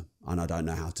loser. And I don't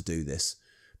know how to do this,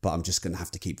 but I'm just going to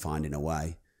have to keep finding a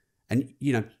way. And,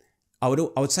 you know, I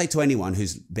would say to anyone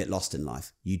who's a bit lost in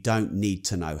life, you don't need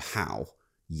to know how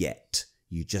yet.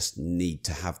 You just need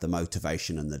to have the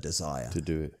motivation and the desire To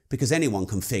do it. Because anyone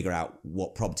can figure out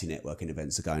what property networking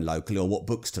events are going locally or what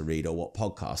books to read or what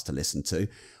podcasts to listen to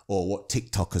or what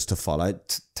TikTokers to follow.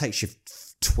 It takes you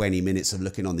 20 minutes of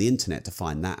looking on the internet to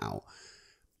find that out.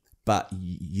 But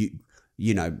you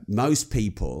know, most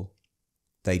people,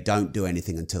 they don't do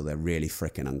anything until they're really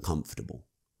freaking uncomfortable.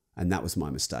 And that was my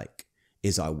mistake,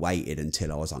 is I waited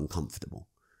until I was uncomfortable.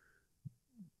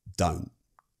 Don't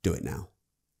do it now.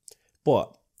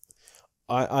 But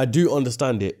I do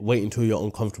understand it, wait until you're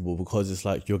uncomfortable, because it's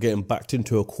like you're getting backed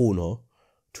into a corner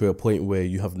to a point where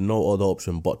you have no other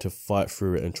option but to fight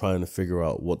through it and trying to figure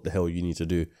out what the hell you need to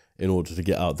do in order to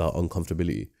get out that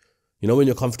uncomfortability. You know, when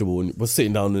you're comfortable, and we're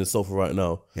sitting down on the sofa right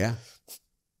now, Yeah.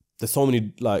 there's so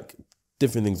many like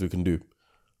different things we can do.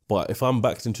 But if I'm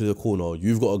backed into the corner,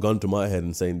 you've got a gun to my head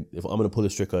and saying, if I'm going to pull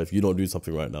this trigger, if you don't do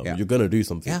something right now, you're going to do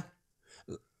something.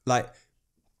 Yeah. Like,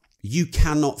 you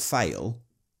cannot fail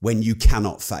when you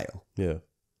cannot fail. Yeah.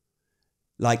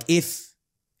 Like, if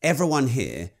everyone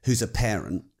here who's a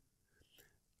parent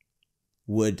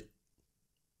would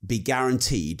be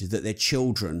guaranteed that their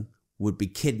children would be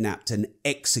kidnapped and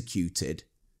executed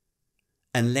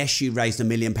unless you raised £1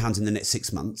 million in the next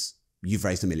 6 months, you've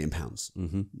raised £1 million.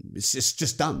 Mm-hmm. It's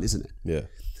just done, isn't it? Yeah.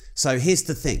 So here's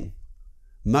the thing.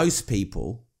 Most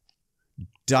people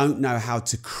don't know how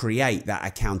to create that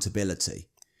accountability.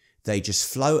 They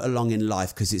just float along in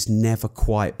life because it's never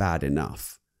quite bad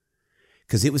enough.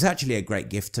 Because it was actually a great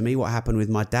gift to me what happened with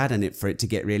my dad and for it to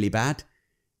get really bad.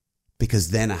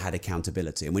 Because then I had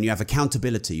accountability. And when you have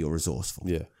accountability, you're resourceful.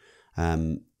 Yeah.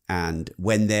 And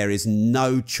when there is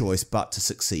no choice but to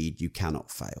succeed, you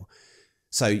cannot fail.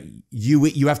 So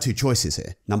you have two choices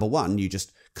here. Number one, you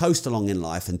just coast along in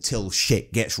life until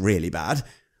shit gets really bad,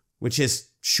 which is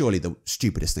surely the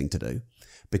stupidest thing to do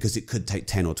because it could take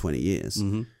 10 or 20 years.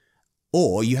 Mm-hmm.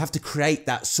 Or you have to create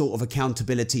that sort of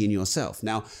accountability in yourself.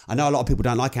 Now, I know a lot of people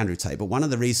don't like Andrew Tate, but one of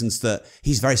the reasons that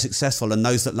he's very successful and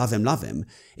those that love him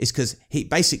is because he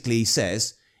basically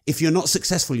says, if you're not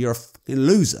successful, you're a fucking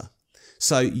loser.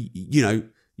 So, you know,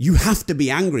 you have to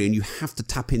be angry and you have to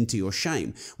tap into your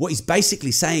shame. What he's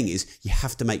basically saying is you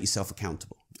have to make yourself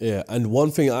accountable. Yeah, and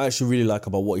one thing I actually really like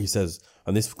about what he says,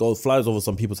 and this flies over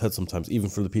some people's heads sometimes, even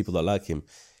for the people that like him,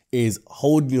 is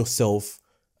holding yourself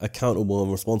accountable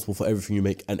and responsible for everything you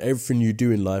make and everything you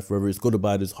do in life, whether it's good or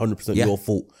bad, is 100% your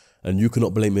fault and you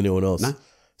cannot blame anyone else. No.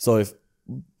 So if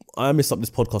I mess up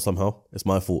this podcast somehow, it's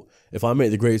my fault. If I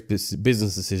make the greatest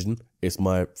business decision, it's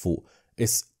my fault.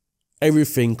 It's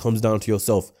everything comes down to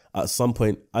yourself. At some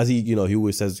point, as he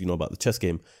always says, about the chess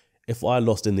game, if I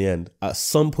lost in the end, at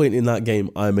some point in that game,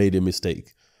 I made a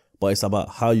mistake. But it's about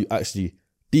how you actually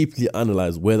deeply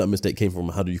analyze where that mistake came from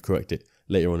and how do you correct it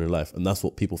later on in life. And that's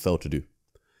what people fail to do.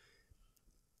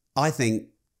 I think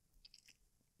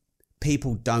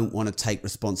people don't want to take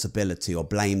responsibility or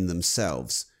blame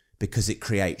themselves because it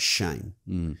creates shame.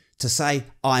 To say,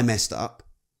 I messed up,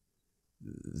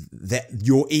 that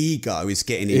your ego is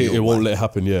getting in your way. It won't let it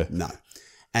happen, yeah. No.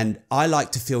 And I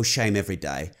like to feel shame every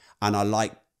day. And I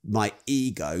like my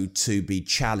ego to be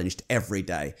challenged every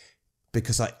day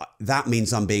because that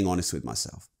means I'm being honest with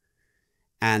myself.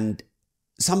 And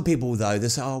some people, though, they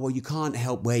say, oh, well, you can't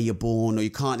help where you're born or you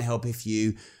can't help if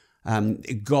you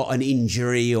got an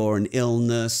injury or an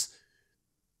illness.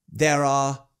 There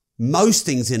are most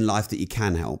things in life that you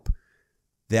can help.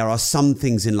 There are some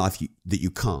things in life that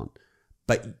you can't.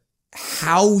 But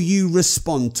how you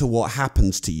respond to what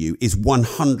happens to you is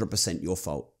 100% your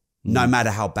fault, no matter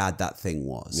how bad that thing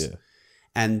was. Yeah.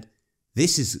 And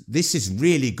this is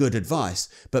really good advice,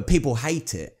 but people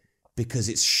hate it because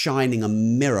it's shining a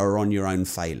mirror on your own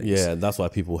failings. Yeah, that's why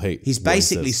people hate. He's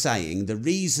basically saying the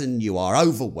reason you are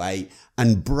overweight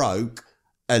and broke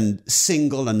and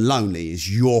single and lonely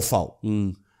is your fault.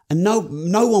 And no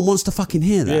one wants to fucking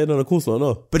hear that. Yeah, no, of course not,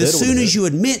 no. But as soon as you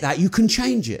admit that, you can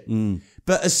change it.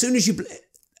 But as soon as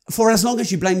for as long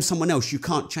as you blame someone else, you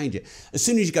can't change it. As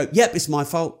soon as you go, yep, it's my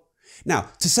fault. Now,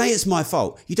 to say it's my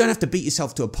fault, you don't have to beat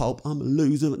yourself to a pulp. I'm a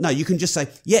loser. No, you can just say,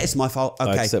 yeah, it's my fault.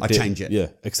 Okay, I change it. Yeah,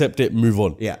 accept it, move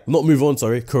on. Yeah. Not move on,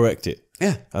 sorry, correct it.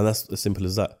 Yeah. And that's as simple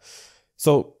as that.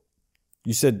 So,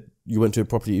 you said you went to a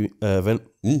property event,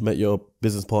 met your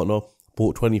business partner,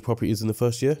 bought 20 properties in the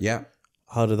first year. Yeah.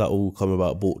 How did that all come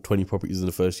about? Bought 20 properties in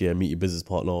the first year, meet your business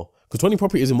partner? Because 20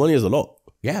 properties in 1 year is a lot.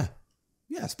 Yeah.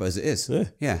 Yeah, I suppose it is.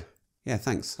 Yeah. Yeah,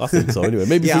 thanks. I think so anyway.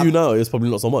 Maybe for you now, it's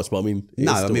probably not so much, but I mean...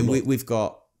 we've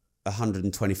got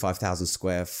 125,000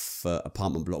 square foot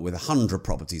apartment block with 100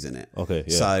 properties in it. Okay,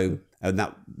 yeah. So,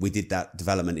 and we did that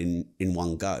development in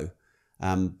one go.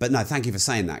 But no, thank you for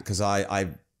saying that because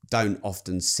I don't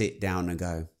often sit down and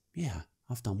go, yeah,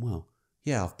 I've done well.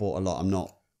 Yeah, I've bought a lot. I'm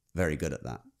not very good at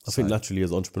that. I think naturally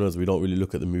as entrepreneurs, we don't really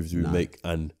look at the moves we make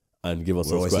and give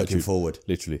ourselves We're always gratitude. looking forward.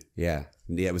 Literally. Yeah.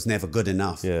 Yeah, it was never good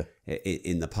enough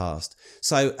in the past.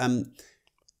 So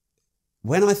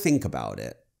when I think about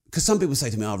it, because some people say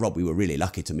to me, oh, Rob, we were really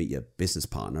lucky to meet your business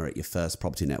partner at your first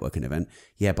property networking event.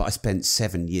 Yeah, but I spent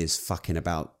 7 years fucking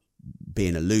about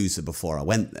being a loser before I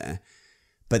went there.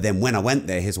 But then when I went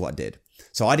there, here's what I did.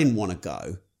 So I didn't want to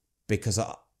go because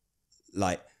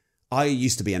I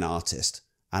used to be an artist.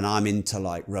 And I'm into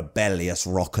like rebellious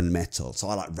rock and metal. So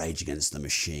I like Rage Against the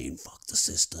Machine, fuck the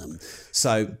system.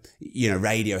 So,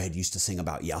 Radiohead used to sing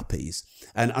about yuppies.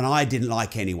 And I didn't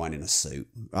like anyone in a suit,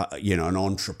 an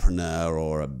entrepreneur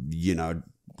or,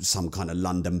 some kind of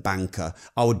London banker.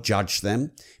 I would judge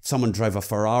them. If someone drove a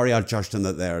Ferrari, I'd judge them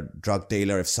that they're a drug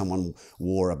dealer. If someone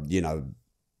wore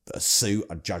a suit,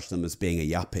 I'd judge them as being a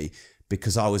yuppie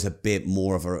because I was a bit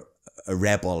more of a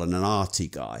rebel and an arty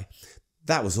guy.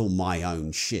 That was all my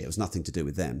own shit. It was nothing to do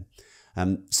with them.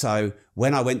 So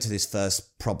when I went to this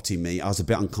first property meet, I was a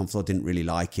bit uncomfortable. I didn't really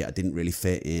like it. I didn't really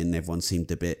fit in. Everyone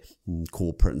seemed a bit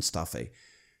corporate and stuffy.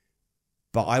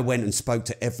 But I went and spoke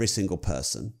to every single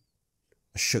person.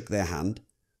 I shook their hand,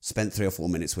 spent 3 or 4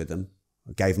 minutes with them.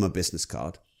 I gave them a business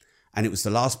card. And it was the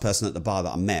last person at the bar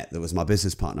that I met that was my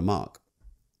business partner, Mark.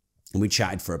 And we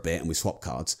chatted for a bit and we swapped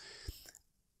cards.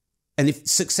 And if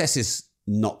success is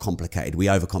not complicated. We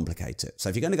overcomplicate it. So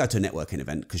if you're going to go to a networking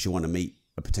event because you want to meet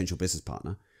a potential business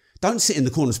partner, don't sit in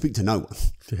the corner and speak to no one,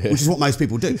 which is what most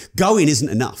people do. Going isn't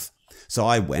enough. So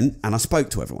I went and I spoke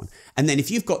to everyone. And then if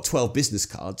you've got 12 business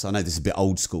cards, I know this is a bit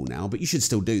old school now, but you should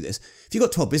still do this. If you've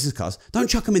got 12 business cards, don't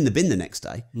chuck them in the bin the next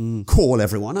day. Call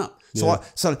everyone up.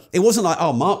 So it wasn't like,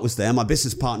 oh, Mark was there, my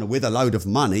business partner with a load of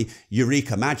money,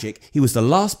 Eureka magic. He was the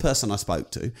last person I spoke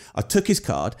to. I took his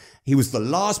card. He was the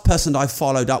last person I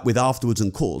followed up with afterwards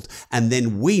and called. And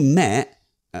then we met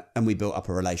and we built up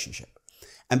a relationship.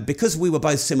 And because we were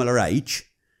both similar age,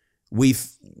 we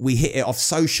hit it off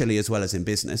socially as well as in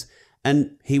business.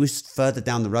 And he was further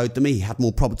down the road than me. He had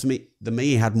more problems than me.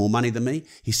 He had more money than me.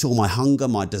 He saw my hunger,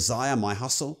 my desire, my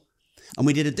hustle. And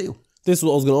we did a deal. This is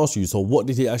what I was going to ask you. So what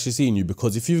did he actually see in you?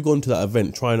 Because if you've gone to that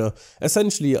event trying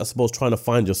to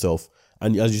find yourself,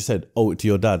 and as you said, owe it to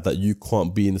your dad that you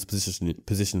can't be in this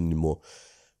position anymore.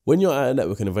 When you're at a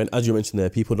networking event, as you mentioned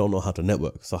there, people don't know how to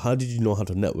network. So how did you know how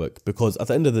to network? Because at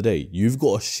the end of the day, you've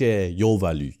got to share your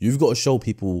value. You've got to show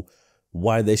people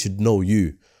why they should know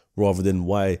you rather than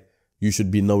why you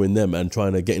should be knowing them and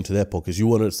trying to get into their pockets. You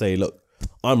want to say, look,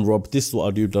 I'm Rob. This is what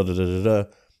I do. Da, da, da, da, da.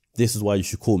 This is why you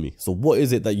should call me. So what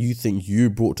is it that you think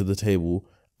you brought to the table,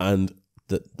 and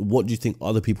what do you think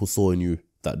other people saw in you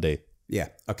that day? Yeah.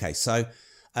 Okay. So,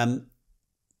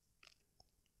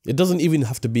 it doesn't even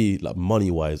have to be like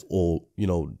money wise or,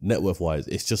 net worth wise.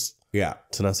 It's just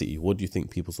tenacity. What do you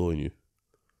think people saw in you?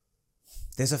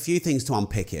 There's a few things to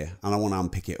unpick here, and I want to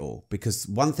unpick it all, because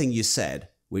one thing you said,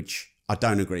 which I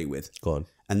don't agree with. Go on.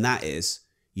 And that is,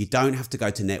 you don't have to go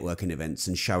to networking events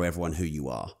and show everyone who you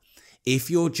are. If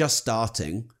you're just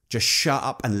starting, just shut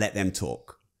up and let them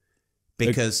talk.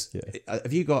 Because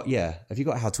have you got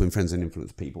How to Influence and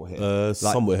Influence People here?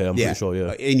 Somewhere here, I'm pretty sure,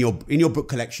 yeah. In your book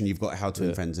collection, you've got How to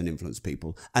Influence and Influence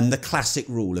People. And the classic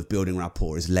rule of building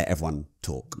rapport is let everyone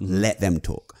talk. Mm-hmm. Let them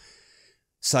talk.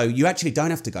 So you actually don't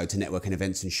have to go to networking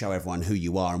events and show everyone who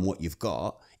you are and what you've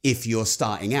got if you're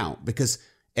starting out, because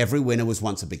every winner was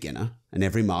once a beginner and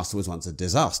every master was once a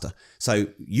disaster. So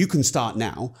you can start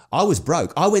now. I was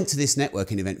broke. I went to this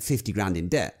networking event 50 grand in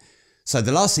debt. So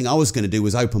the last thing I was going to do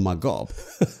was open my gob.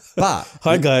 But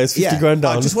hi guys, 50 grand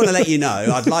down. I just want to let you know,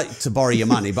 I'd like to borrow your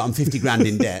money, but I'm 50 grand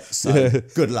in debt. So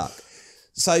good luck.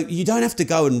 So you don't have to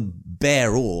go and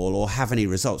bear all or have any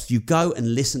results. You go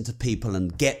and listen to people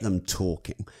and get them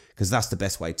talking, because that's the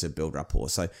best way to build rapport.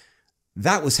 So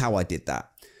that was how I did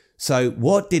that. So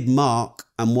what did Mark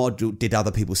and what did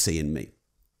other people see in me?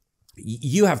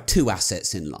 You have two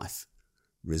assets in life: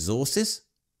 resources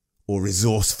or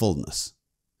resourcefulness.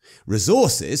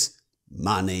 Resources,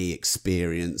 money,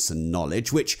 experience and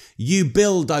knowledge, which you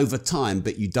build over time,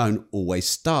 but you don't always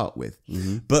start with.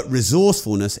 Mm-hmm. But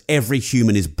resourcefulness, every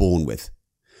human is born with.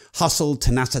 Hustle,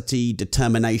 tenacity,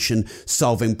 determination,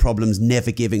 solving problems,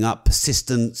 never giving up,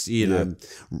 persistence,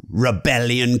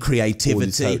 rebellion,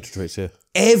 creativity. All these traits, yeah.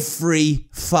 Every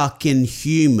fucking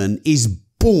human is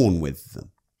born with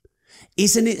them.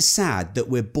 Isn't it sad that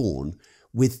we're born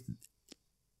with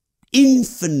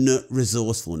infinite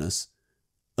resourcefulness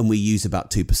and we use about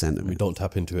 2% of it? We don't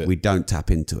tap into it. We don't tap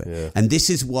into it. Yeah. And this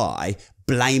is why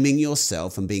blaming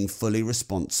yourself and being fully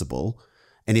responsible,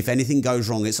 and if anything goes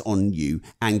wrong, it's on you,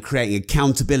 and creating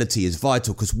accountability is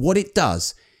vital, because what it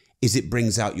does is it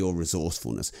brings out your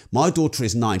resourcefulness. My daughter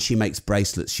is 9. She makes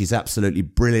bracelets. She's absolutely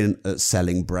brilliant at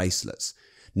selling bracelets.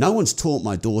 No one's taught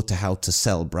my daughter how to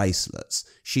sell bracelets.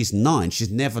 She's 9. She's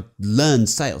never learned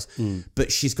sales,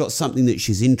 but she's got something that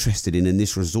she's interested in, and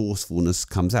this resourcefulness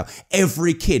comes out.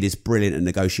 Every kid is brilliant at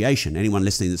negotiation. Anyone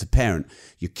listening that's a parent,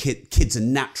 your kids are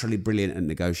naturally brilliant at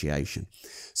negotiation.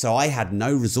 So I had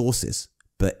no resources,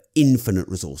 but infinite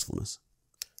resourcefulness.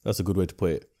 That's a good way to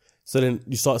put it. So then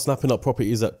you start snapping up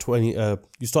properties at 20.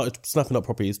 You started snapping up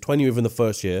properties 20 within the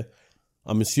first year.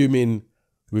 I'm assuming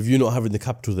with you not having the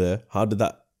capital there, how did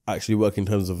that actually work in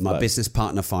terms of my business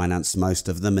partner financed most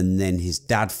of them, and then his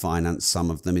dad financed some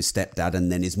of them, his stepdad,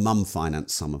 and then his mum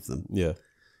financed some of them. Yeah.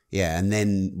 And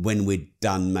then when we'd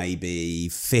done maybe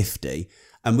 50,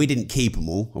 and we didn't keep them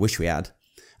all. I wish we had.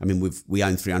 I mean, we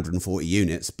own 340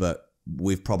 units, but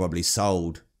we've probably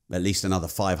sold at least another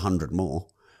 500 more.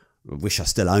 I wish I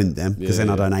still owned them, because then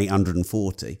I'd own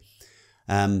 840.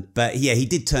 But yeah, he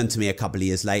did turn to me a couple of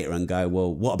years later and go,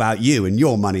 well, what about you and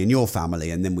your money and your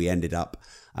family? And then we ended up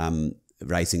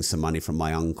raising some money from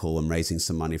my uncle and raising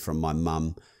some money from my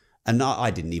mum. And I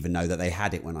didn't even know that they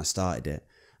had it when I started it.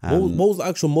 What was the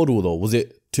actual model though? Was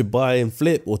it to buy and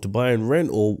flip or to buy and rent,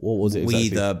 or what was it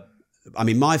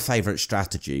exactly? My favourite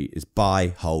strategy is buy,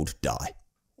 hold, die.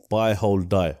 Buy, hold,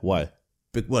 die. Why?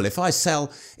 Well, if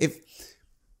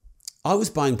I was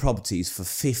buying properties for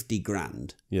 50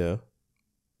 grand Yeah.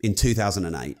 in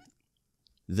 2008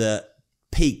 that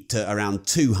peaked at around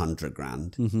 200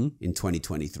 grand in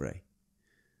 2023.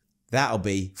 That'll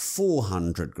be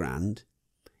 400 grand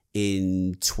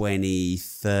in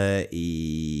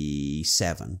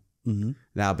 2037.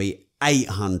 That'll be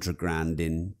 800 grand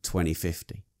in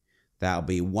 2050. That'll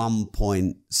be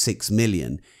 1.6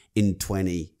 million in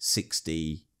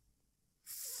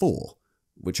 2064,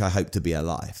 which I hope to be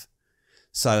alive.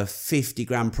 So a 50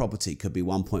 grand property could be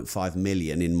 1.5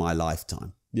 million in my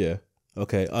lifetime. Yeah.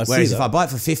 Okay. Whereas if I buy it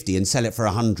for 50 and sell it for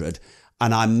 100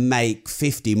 and I make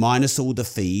 50 minus all the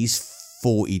fees,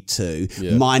 42,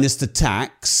 minus the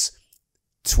tax,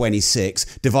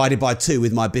 26, divided by 2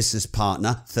 with my business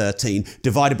partner, 13,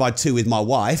 divided by 2 with my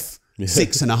wife,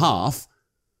 6.5.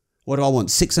 What do I want?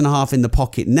 6.5 in the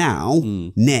pocket now,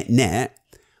 net,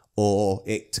 or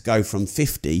it to go from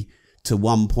 50 to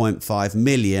 1.5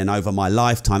 million over my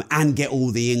lifetime and get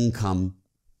all the income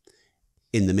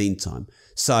in the meantime.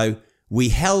 So we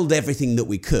held everything that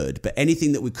we could, but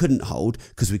anything that we couldn't hold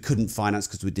because we couldn't finance,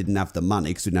 because we didn't have the money,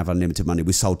 because we didn't have unlimited money,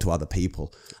 we sold to other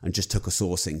people and just took a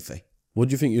sourcing fee. What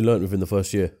do you think you learned within the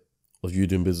first year of you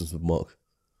doing business with Mark?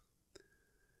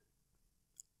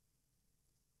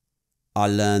 I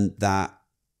learned that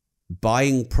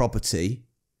buying property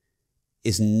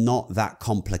is not that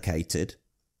complicated,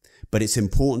 but it's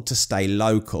important to stay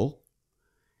local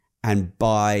and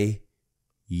buy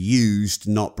used,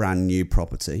 not brand new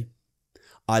property.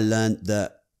 I learned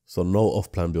that... So no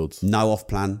off-plan builds? No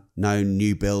off-plan, no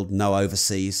new build, no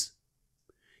overseas.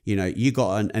 You know, you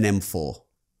got an M4.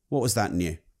 What was that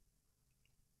new?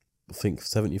 I think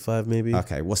 75 maybe.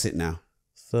 Okay, what's it now?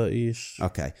 30-ish.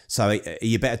 Okay, so are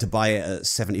you better to buy it at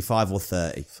 75 or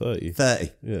 30? 30.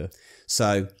 30. Yeah.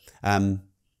 So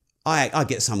I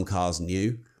get some cars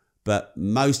new, but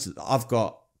I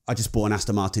just bought an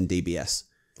Aston Martin DBS.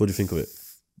 What do you think of it?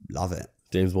 Love it.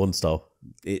 James Bond style.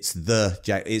 It's the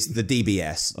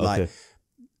DBS. Okay. Like,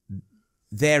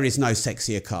 there is no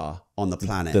sexier car on the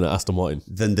planet Than an Aston Martin.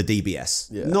 than the DBS.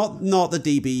 Yeah. Not the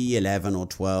DB11 or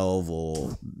 12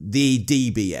 or the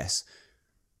DBS.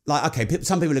 Like, okay,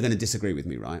 some people are going to disagree with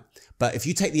me, right? But if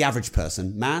you take the average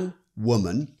person, man,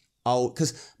 woman,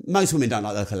 because most women don't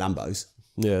like the look of Lambos.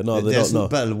 Yeah, no, they don't know.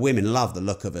 But women love the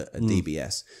look of a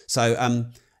DBS. So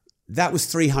that was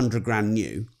 300 grand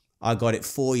new. I got it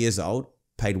 4 years old,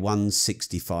 paid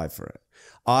 165 for it.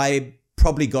 I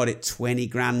probably got it 20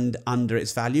 grand under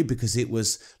its value because it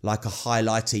was like a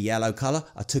highlighter yellow colour.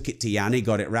 I took it to Yanni,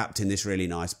 got it wrapped in this really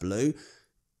nice blue.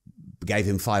 Gave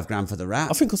him 5 grand for the wrap.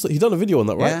 I think he done a video on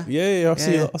that, right? Yeah.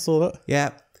 I saw that.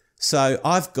 Yeah. So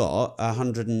I've got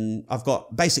I've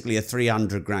got basically a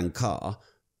 300 grand car,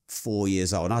 4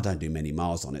 years old. And I don't do many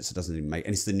miles on it, so it doesn't even make,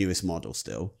 and it's the newest model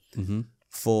still,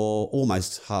 for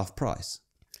almost half price.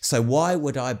 So why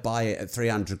would I buy it at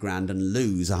 300 grand and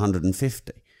lose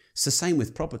 150? It's the same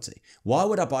with property. Why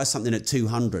would I buy something at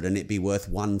 200 and it be worth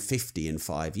 150 in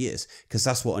 5 years? Because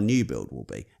that's what a new build will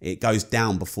be. It goes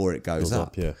down before it goes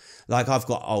up. Yeah. Like I've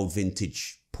got old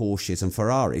vintage Porsches and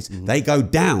Ferraris. They go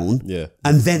down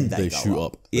and then they go shoot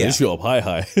up. Yeah. They shoot up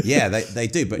high. Yeah, they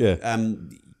do. But,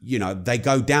 you know, they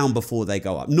go down before they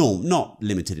go up. No, not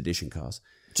limited edition cars.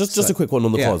 Just a quick one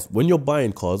on the cars. When you're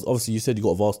buying cars, obviously you said you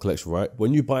got a vast collection, right?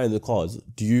 When you're buying the cars,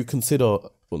 do you consider...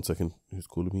 One second. Who's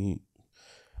calling me?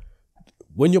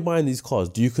 When you're buying these cars,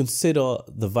 do you consider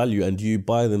the value and do you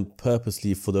buy them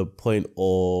purposely for the point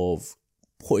of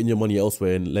putting your money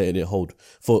elsewhere and letting it hold?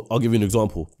 I'll give you an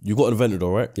example. You got an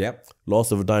Aventador, right? Yep.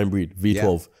 Last of a dying breed,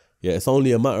 V12. Yeah, it's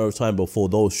only a matter of time before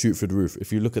those shoot through the roof.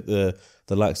 If you look at the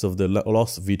likes of the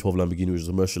last V12 Lamborghini, which is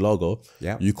a Murcielago,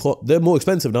 they're more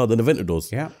expensive now than Aventadors.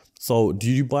 Yeah. So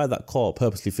do you buy that car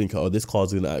purposely thinking, oh, this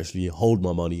car's going to actually hold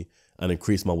my money and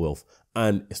increase my wealth,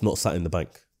 and it's not sat in the bank?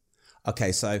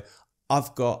 Okay, so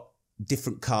I've got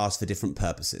different cars for different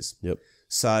purposes. Yep.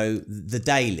 So the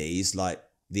dailies, like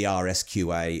the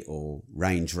RSQA or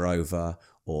Range Rover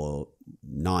or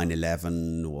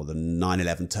 911 or the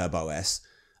 911 Turbo S,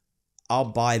 I'll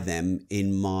buy them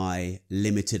in my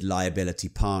limited liability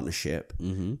partnership,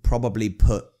 probably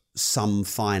put some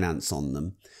finance on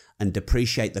them and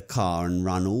depreciate the car and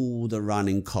run all the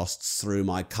running costs through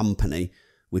my company,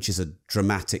 which is a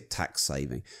dramatic tax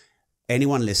saving.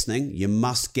 Anyone listening, you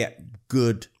must get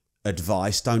good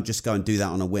advice. Don't just go and do that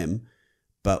on a whim.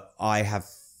 But I have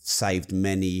saved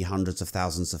many hundreds of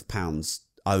thousands of pounds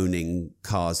owning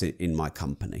cars in my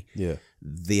company. Yeah.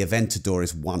 The Aventador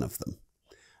is one of them.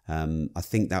 I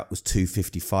think that was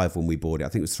 255 when we bought it. I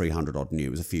think it was 300 odd new.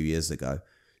 It was a few years ago.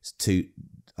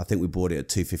 I think we bought it at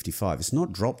 255. It's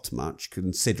not dropped much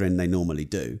considering they normally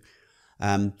do.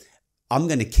 I'm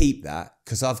going to keep that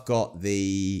because I've got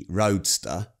the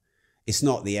Roadster. It's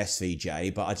not the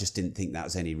SVJ, but I just didn't think that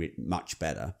was any much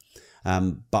better.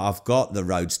 But I've got the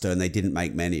Roadster and they didn't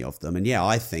make many of them. And yeah,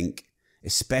 I think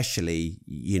especially,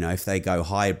 if they go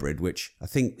hybrid, which I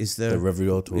think is the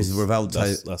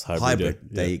Revuelto that's hybrid. Yeah.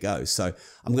 There you go. So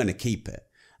I'm going to keep it.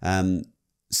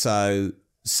 So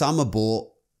some are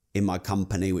bought in my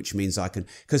company, which means I can,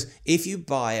 because if you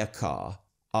buy a car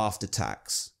after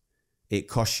tax, it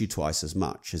costs you twice as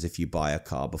much as if you buy a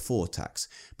car before tax.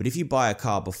 But if you buy a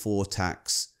car before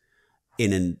tax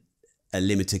in a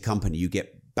limited company, you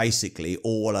get basically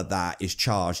all of that is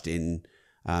charged in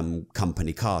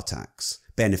company car tax,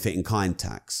 benefit in kind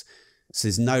tax. So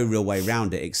there's no real way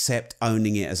around it except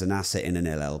owning it as an asset in an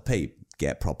LLP.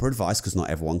 Get proper advice because not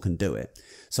everyone can do it.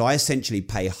 So I essentially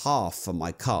pay half for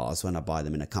my cars when I buy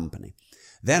them in a company.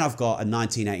 Then I've got a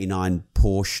 1989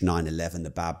 Porsche 911, the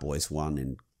bad boys one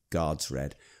in Guards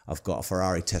red. I've got a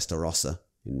Ferrari Testarossa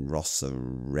in Rossa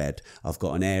red. I've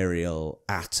got an Ariel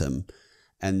Atom.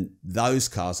 And those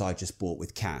cars I just bought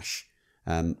with cash.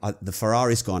 The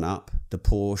Ferrari's gone up. The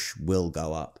Porsche will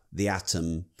go up. The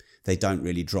Atom, they don't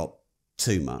really drop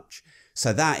too much.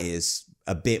 So that is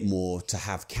a bit more to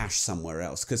have cash somewhere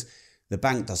else because the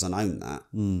bank doesn't own that.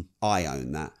 I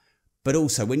own that. But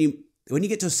also when you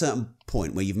get to a certain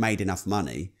point where you've made enough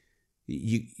money,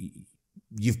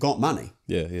 you've got money.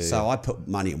 So I put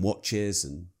money in watches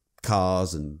and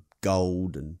cars and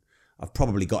gold, and I've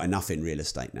probably got enough in real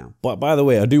estate now. But by the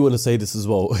way, I do want to say this as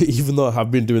well. Even though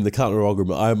I've been doing the counter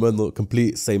argument, I'm on the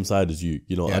complete same side as you.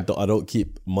 I don't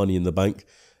keep money in the bank.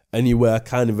 Anywhere I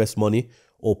can invest money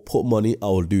or put money, I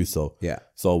will do so. Yeah.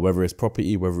 So whether it's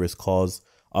property, whether it's cars,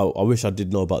 I wish I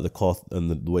did know about the car and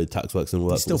the way the tax works and all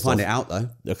that. You still find it out though.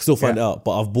 I can still find it out,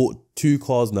 but I've bought 2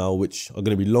 cars now, which are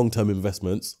going to be long-term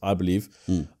investments, I believe.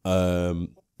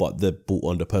 But they're bought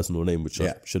under personal name, which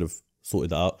I should have sorted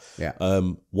that out. Yeah.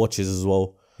 Watches as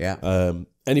well. Yeah.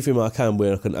 Anything that I can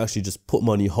where I can actually just put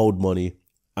money, hold money,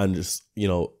 and just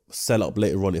sell up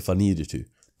later on if I needed to.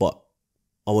 But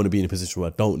I want to be in a position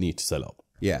where I don't need to sell up.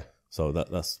 Yeah. So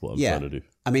that's what I'm trying to do.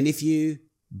 I mean, if you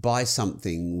buy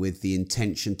something with the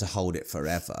intention to hold it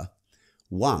forever,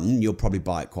 1, you'll probably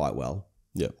buy it quite well.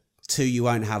 Yeah. 2, you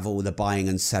won't have all the buying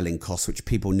and selling costs, which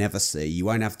people never see. You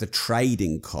won't have the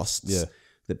trading costs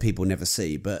that people never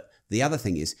see. But the other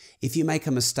thing is, if you make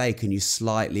a mistake and you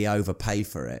slightly overpay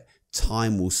for it,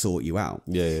 time will sort you out.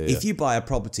 If you buy a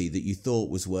property that you thought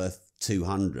was worth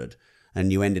 200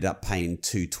 and you ended up paying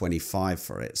 225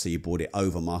 for it, so you bought it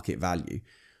over market value,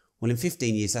 well, in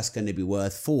 15 years, that's going to be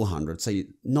worth 400. So you're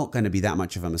not going to be that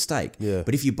much of a mistake. Yeah.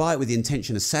 But if you buy it with the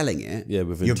intention of selling it, you're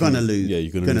going to lose,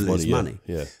 you're going to lose money.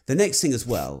 Yeah. The next thing as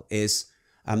well is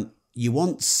you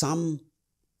want some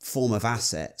form of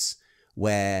assets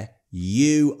where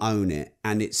you own it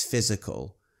and it's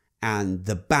physical and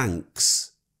the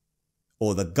banks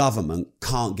or the government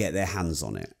can't get their hands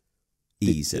on it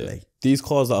easily. Yeah. These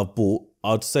cars that I've bought,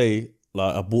 I'd say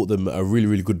I bought them at a really,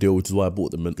 really good deal, which is why I bought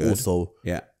them. And also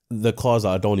the cars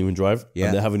that I don't even drive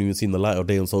and they haven't even seen the light of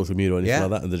day on social media or anything like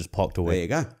that, and they're just parked away. There you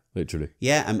go. Literally.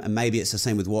 Yeah, and maybe it's the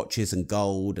same with watches and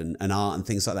gold and art and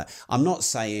things like that. I'm not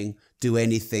saying do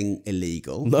anything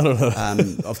illegal. No.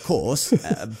 Of course.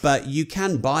 But you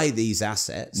can buy these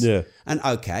assets. Yeah. And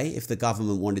okay, if the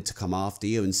government wanted to come after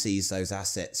you and seize those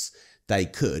assets, they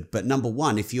could. But number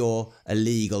 1, if you're a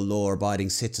legal, law-abiding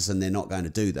citizen, they're not going to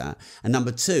do that. And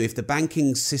number 2, if the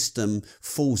banking system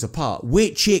falls apart,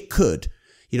 which it could.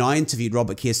 I interviewed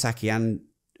Robert Kiyosaki and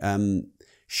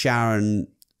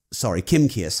Kim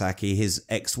Kiyosaki, his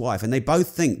ex-wife, and they both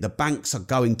think the banks are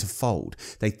going to fold.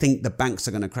 They think the banks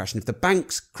are going to crash. And if the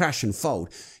banks crash and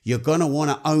fold, you're going to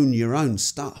want to own your own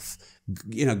stuff.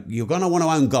 You're going to want to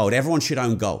own gold. Everyone should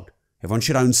own gold. Everyone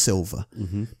should own silver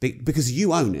because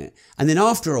you own it. And then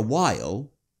after a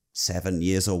while, 7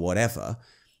 years or whatever,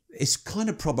 it's kind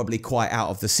of probably quite out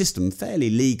of the system, fairly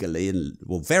legally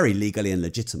very legally and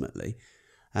legitimately.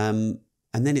 And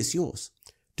then it's yours.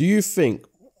 Do you think,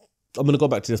 I'm going to go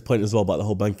back to this point as well about the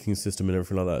whole banking system and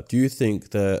everything like that. Do you think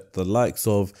that the likes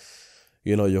of,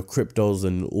 your cryptos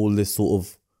and all this sort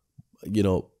of,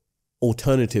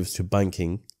 alternatives to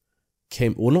banking they're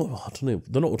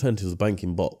not alternatives to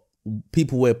banking, but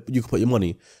people where you can put your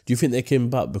money, do you think they came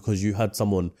back because you had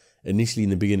someone initially in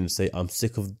the beginning say, I'm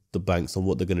sick of the banks and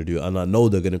what they're going to do, and I know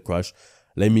they're going to crash,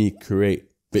 let me create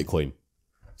Bitcoin,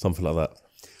 something like that?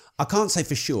 I can't say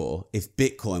for sure if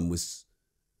Bitcoin was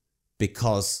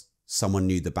because someone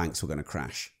knew the banks were going to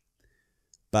crash.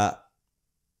 But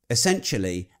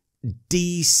essentially,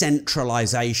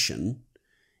 decentralization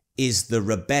is the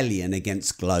rebellion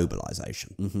against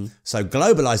globalization. So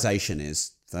globalization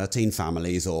is 13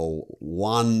 families or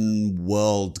one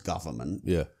world government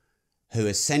Yeah. who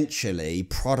essentially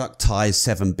productize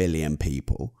 7 billion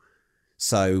people.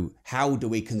 So how do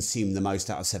we consume the most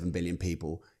out of 7 billion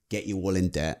people? Get you all in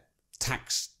debt,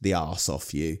 tax the arse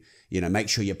off you, make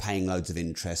sure you're paying loads of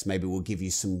interest. Maybe we'll give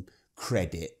you some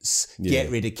credits, get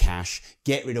rid of cash,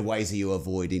 get rid of ways of you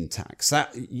avoiding tax.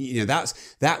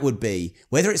 That would be,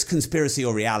 whether it's conspiracy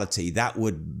or reality, that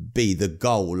would be the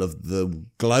goal of the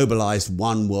globalized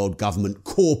one world government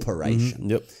corporation.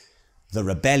 Yep. The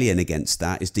rebellion against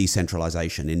that is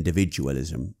decentralization,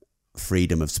 individualism,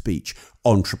 freedom of speech,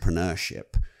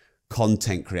 entrepreneurship,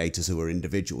 content creators who are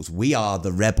individuals. We are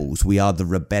the rebels. We are the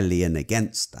rebellion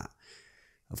against that.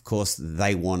 Of course,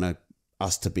 they want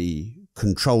us to be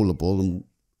controllable and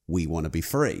we want to be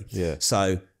free. Yeah.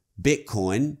 So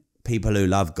Bitcoin, people who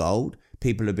love gold,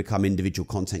 people who become individual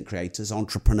content creators,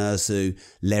 entrepreneurs who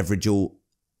leverage all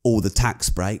the tax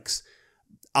breaks,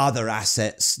 other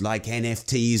assets like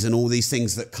NFTs and all these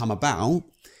things that come about,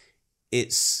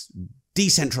 it's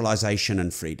decentralization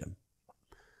and freedom.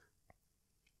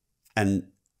 And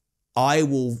I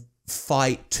will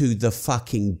fight to the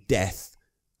fucking death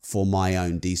for my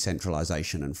own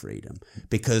decentralization and freedom.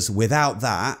 Because without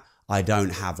that, I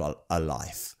don't have a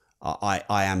life. I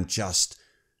am just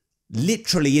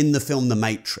literally in the film The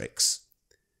Matrix.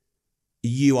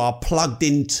 You are plugged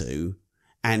into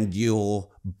and your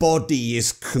body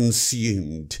is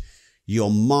consumed.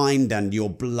 Your mind and your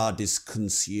blood is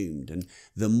consumed. And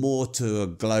the more to a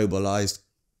globalized,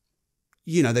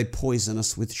 they poison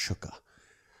us with sugar.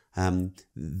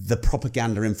 The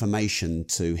propaganda information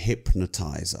to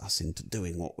hypnotize us into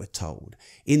doing what we're told.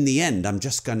 In the end, I'm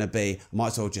just going to might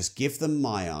as well just give them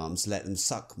my arms, let them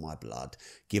suck my blood,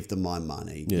 give them my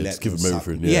money. Yeah, just give them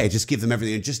everything. Yeah, just give them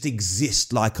everything and just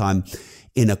exist like I'm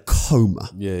in a coma.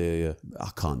 Yeah. I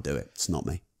can't do it. It's not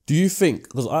me. Do you think,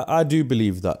 because I do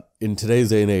believe that in today's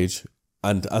day and age,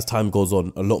 and as time goes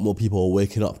on, a lot more people are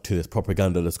waking up to this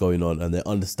propaganda that's going on and they're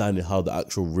understanding how the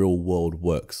actual real world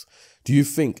works. Do you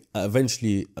think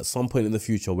eventually, at some point in the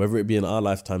future, whether it be in our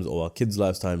lifetimes or our kids'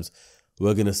 lifetimes,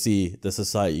 we're going to see the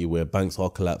society where banks are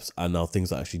collapsed and now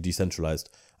things are actually decentralized?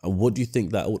 And what do you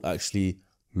think that would actually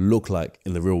look like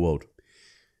in the real world?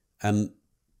 Because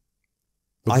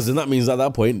then that means at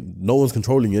that point, no one's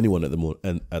controlling anyone at the moment,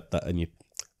 and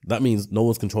that means no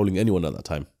one's controlling anyone at that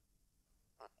time.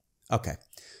 Okay,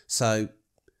 so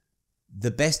the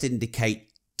best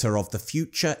indicator of the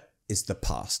future is the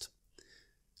past.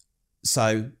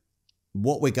 So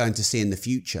what we're going to see in the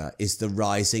future is the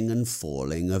rising and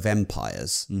falling of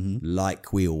empires,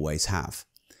 like we always have.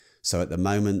 So at the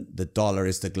moment, the dollar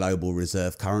is the global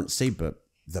reserve currency, but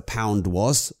the pound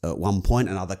was at one point,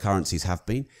 and other currencies have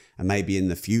been. And maybe in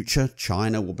the future,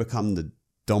 China will become the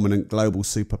dominant global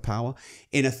superpower.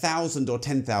 In 1,000 or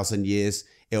 10,000 years,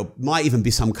 it might even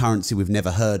be some currency we've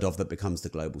never heard of that becomes the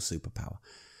global superpower.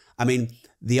 I mean,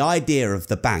 the idea of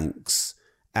the banks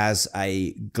as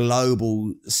a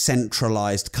global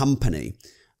centralized company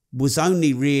was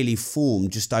only really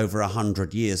formed just over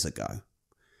 100 years ago.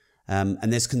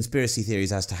 And there's conspiracy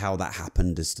theories as to how that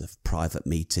happened as the private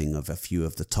meeting of a few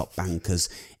of the top bankers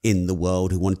in the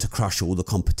world who wanted to crush all the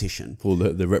competition. All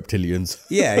the reptilians.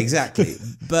 Yeah, exactly.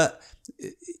 But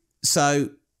so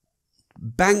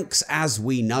banks as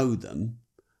we know them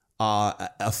are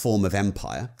a form of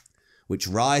empire which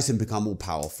rise and become all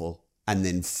powerful and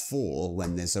then fall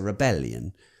when there's a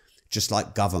rebellion, just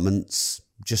like governments,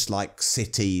 just like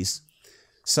cities.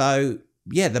 So,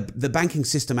 yeah, the banking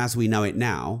system as we know it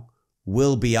now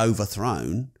will be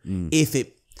overthrown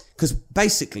because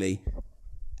basically,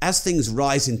 as things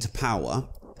rise into power,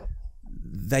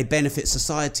 they benefit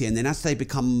society. And then as they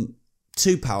become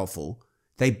too powerful,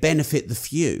 they benefit the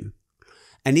few.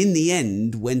 And in the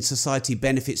end, when society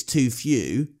benefits too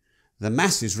few, the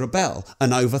masses rebel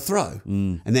and overthrow.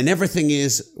 And then everything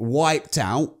is wiped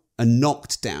out and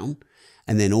knocked down.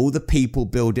 And then all the people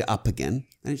build it up again.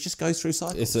 And it just goes through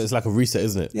cycles. It's like a reset,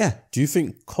 isn't it? Yeah. Do you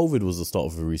think COVID was the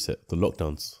start of a reset, the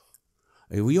lockdowns?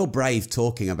 Well, you're brave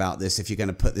talking about this if you're going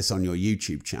to put this on your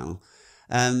YouTube channel.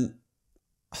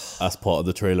 That's part of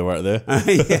the trailer right there.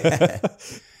 Yeah.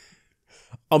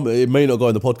 It may not go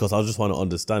in the podcast. I just want to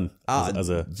understand as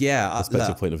a perspective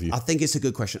look, point of view. I think it's a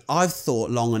good question. I've thought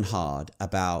long and hard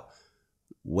about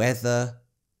whether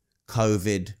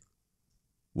COVID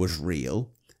was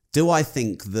real. Do I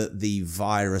think that the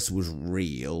virus was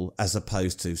real as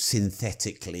opposed to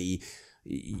synthetically,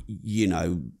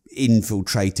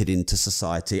 infiltrated into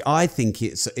society? I think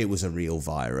it was a real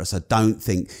virus. I don't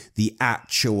think the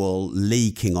actual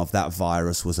leaking of that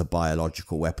virus was a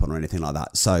biological weapon or anything like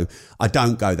that. So I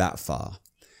don't go that far.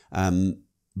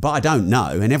 but I don't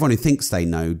know. And everyone who thinks they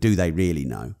know, do they really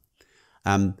know?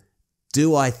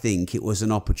 Do I think it was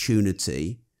an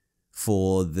opportunity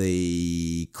for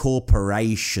the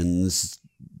corporations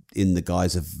in the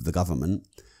guise of the government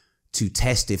to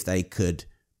test if they could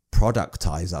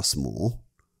productize us more,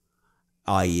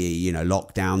 i.e.,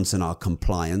 lockdowns and our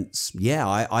compliance?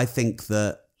 Yeah, I think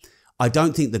that. I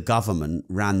don't think the government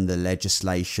ran the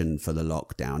legislation for the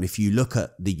lockdown. If you look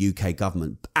at the UK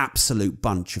government, absolute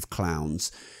bunch of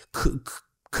clowns,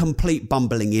 complete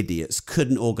bumbling idiots,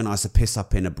 couldn't organise a piss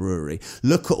up in a brewery.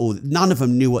 Look at none of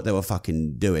them knew what they were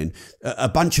fucking doing. A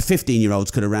bunch of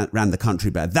 15-year-olds could have ran the country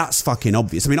better. That's fucking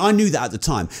obvious. I mean, I knew that at the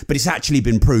time, but it's actually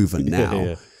been proven now.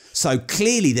 Yeah. So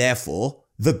clearly, therefore,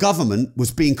 the government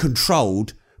was being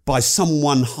controlled by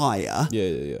someone higher.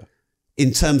 Yeah.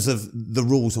 In terms of the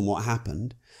rules and what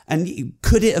happened. And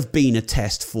could it have been a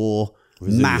test for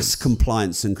mass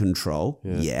compliance and control?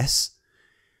 Yeah. Yes.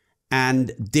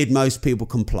 And did most people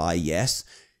comply? Yes.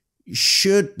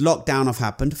 Should lockdown have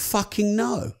happened? Fucking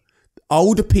no.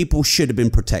 Older people should have been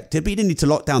protected, but you didn't need to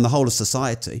lock down the whole of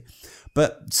society.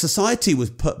 But society was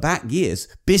put back years.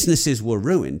 Businesses were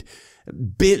ruined.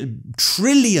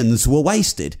 Trillions were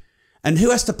wasted. And who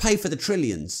has to pay for the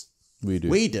trillions? We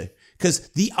do. Because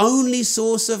the only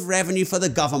source of revenue for the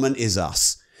government is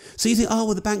us. So you think,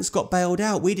 the banks got bailed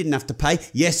out. We didn't have to pay.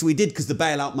 Yes, we did, because the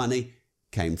bailout money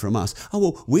came from us.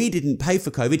 We didn't pay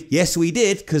for COVID. Yes, we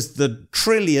did, because the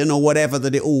trillion or whatever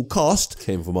that it all cost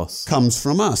came from us. Comes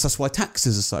from us. That's why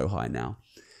taxes are so high now.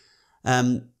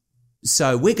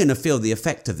 So we're going to feel the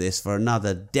effect of this for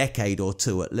another decade or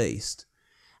two at least.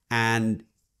 And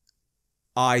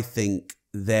I think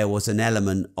there was an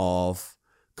element of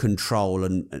control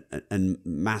and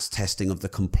mass testing of the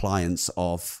compliance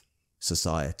of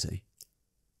society.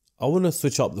 I want to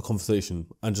switch up the conversation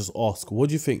and just ask, what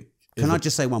do you think? Can I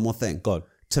just say one more thing? Go on.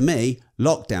 To me,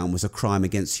 lockdown was a crime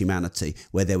against humanity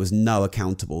where there was no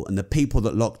accountable, and the people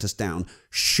that locked us down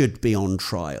should be on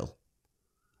trial.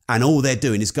 And all they're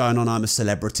doing is going on I'm a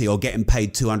celebrity or getting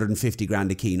paid 250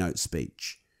 grand a keynote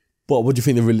speech. But what do you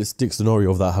think the realistic scenario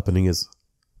of that happening is?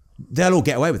 They'll all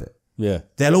get away with it. Yeah.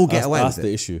 They'll all get away with it. That's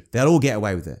the issue. They'll all get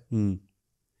away with it.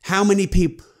 How many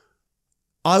people...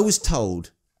 I was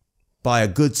told by a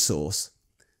good source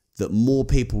that more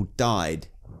people died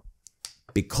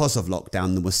because of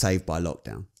lockdown than were saved by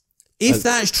lockdown. If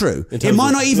that's true, it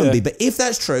might not even be, but if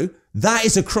that's true, that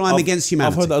is a crime against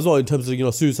humanity. I've heard that as well in terms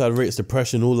of, suicide rates,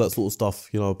 depression, all that sort of stuff.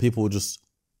 People just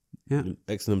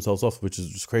Xing themselves off, which is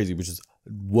just crazy, which is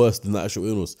worse than the actual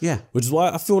illness. Yeah. Which is why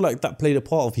I feel like that played a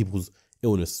part of people's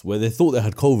illness, where they thought they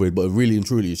had COVID, but really and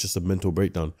truly it's just a mental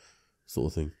breakdown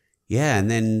sort of thing. Yeah,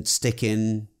 and then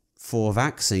sticking 4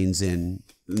 vaccines in,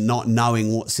 not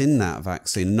knowing what's in that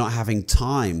vaccine, not having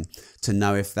time to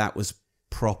know if that was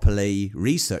properly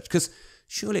researched. Because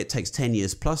surely it takes 10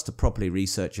 years plus to properly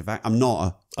research a vaccine. I'm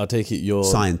not I take it you're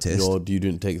scientist. You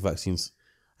didn't take vaccines.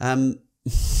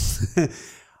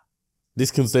 This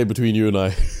can stay between you and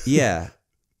I. Yeah.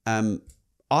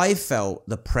 I felt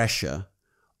the pressure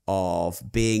of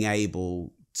being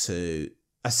able to,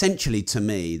 essentially to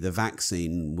me, the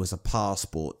vaccine was a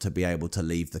passport to be able to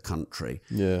leave the country.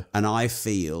 Yeah. And I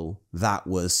feel that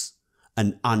was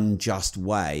an unjust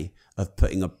way of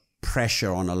putting a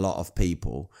pressure on a lot of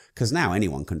people, because now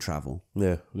anyone can travel.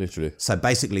 Yeah, literally. So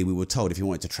basically we were told if you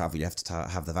wanted to travel, you have to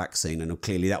have the vaccine. And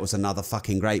clearly that was another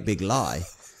fucking great big lie.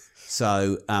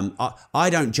 So I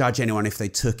don't judge anyone if they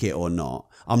took it or not.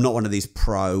 I'm not one of these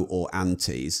pro or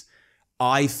antis.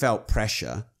 I felt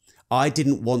pressure. I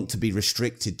didn't want to be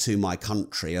restricted to my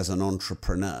country as an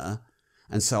entrepreneur.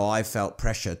 And so I felt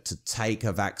pressure to take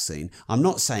a vaccine. I'm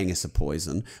not saying it's a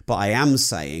poison, but I am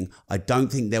saying I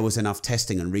don't think there was enough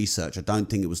testing and research. I don't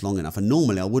think it was long enough. And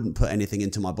normally I wouldn't put anything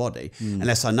into my body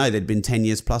unless I know there'd been 10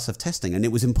 years plus of testing, and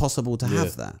it was impossible to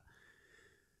have that.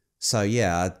 So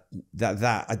yeah,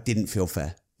 that I didn't feel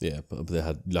fair. Yeah, but they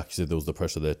had, like you said, there was the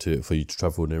pressure there too for you to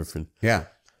travel and everything. Yeah.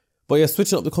 But yeah,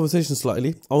 switching up the conversation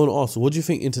slightly, I want to ask, what do you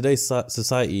think in today's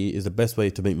society is the best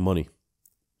way to make money?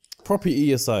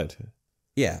 Property aside.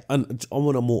 Yeah. And I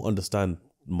want to more understand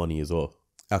money as well.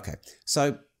 Okay.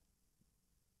 So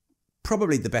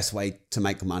probably the best way to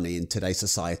make money in today's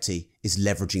society is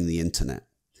leveraging the internet.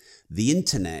 The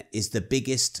internet is the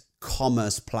biggest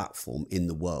commerce platform in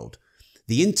the world.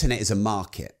 The internet is a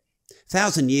market.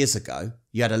 1,000 years ago,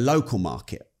 you had a local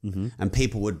market, and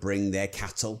people would bring their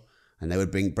cattle, and they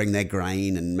would bring their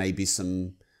grain and maybe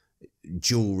some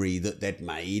jewelry that they'd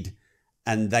made,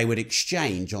 and they would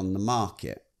exchange on the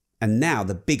market. And now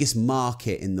the biggest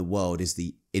market in the world is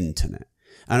the internet.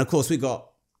 And of course, we've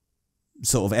got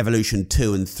sort of evolution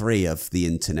 2 and 3 of the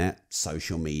internet,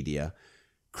 social media,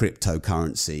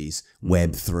 cryptocurrencies,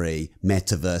 Web3,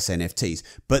 metaverse, NFTs,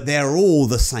 but they're all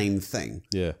the same thing,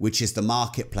 which is the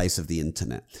marketplace of the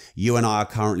internet. You and I are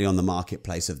currently on the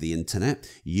marketplace of the internet.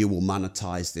 You will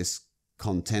monetize this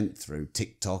content through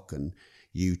TikTok and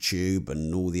YouTube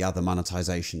and all the other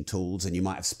monetization tools, and you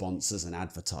might have sponsors and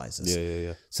advertisers.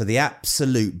 So the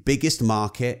absolute biggest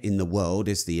market in the world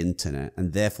is the internet,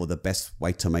 and therefore the best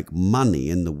way to make money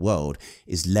in the world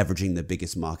is leveraging the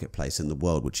biggest marketplace in the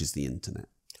world, which is the internet.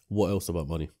 What else about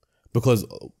money? Because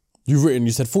you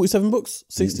said 47 books?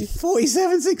 60?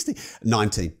 47, 60.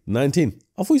 19. 19.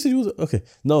 I thought you said you was... Okay.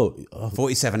 No.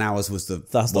 47 hours was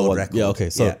that's world the record. Yeah, okay.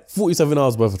 So 47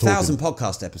 hours worth of talking. 1,000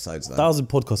 podcast episodes, though. 1,000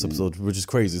 podcast episodes, which is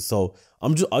crazy. So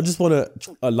I just want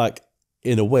to,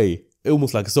 in a way,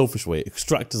 almost like a selfish way,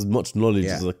 extract as much knowledge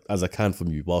as I can from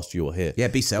you whilst you are here. Yeah,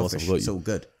 be selfish. It's all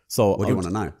good. So what do you want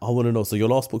to know? I want to know. So your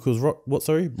last book was what?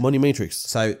 Sorry, Money Matrix.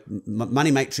 So Money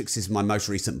Matrix is my most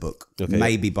recent book. Okay.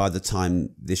 Maybe by the time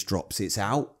this drops, it's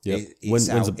out. Yep. When's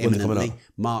it coming out?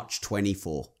 March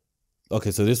 24.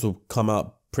 Okay, so this will come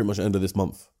out pretty much end of this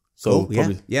month. So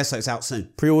cool, yeah. So it's out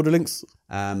soon. Pre-order links.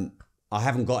 I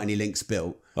haven't got any links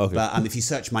built. Okay. But if you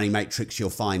search Money Matrix, you'll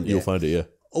find it. You'll find it. Yeah.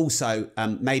 Also,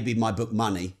 maybe my book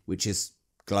Money, which is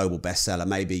global bestseller,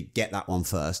 maybe get that one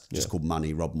first. Just called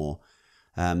Money, Rob Moore.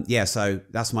 So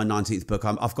that's my 19th book.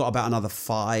 I've got about another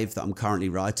 5 that I'm currently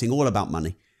writing, all about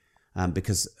money.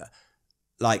 Because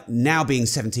now being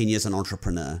 17 years an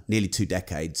entrepreneur, nearly 2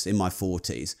 decades in my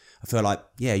 40s, I feel like,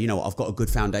 I've got a good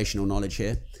foundational knowledge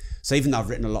here. So even though I've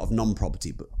written a lot of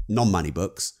non-money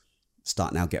books,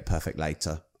 Start Now, Get Perfect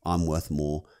Later, I'm Worth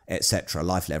More, etc.,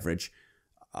 Life Leverage,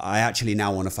 I actually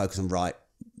now want to focus and write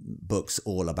books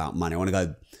all about money.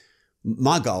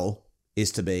 My goal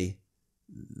is to be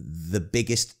the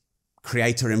biggest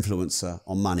creator influencer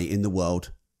on money in the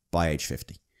world by age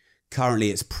 50.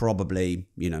 Currently, it's probably,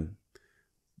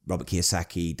 Robert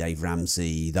Kiyosaki, Dave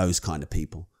Ramsey, those kind of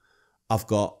people. I've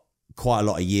got quite a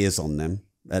lot of years on them,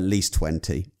 at least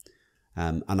 20.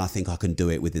 And I think I can do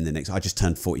it within the next... I just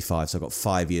turned 45, so I've got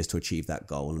 5 years to achieve that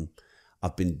goal. And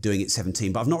I've been doing it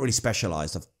 17, but I've not really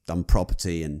specialized. I've done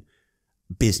property and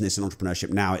business and entrepreneurship.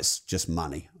 Now it's just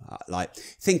money.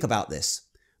 Think about this.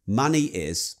 Money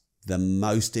is the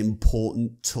most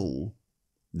important tool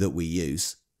that we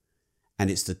use, and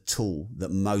it's the tool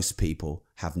that most people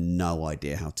have no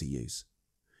idea how to use.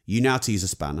 You know how to use a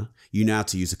spanner. You know how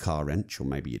to use a car wrench, or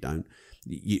maybe you don't.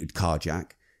 Car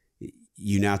jack.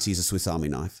 You know how to use a Swiss Army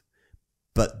knife.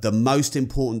 But the most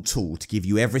important tool to give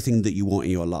you everything that you want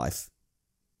in your life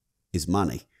is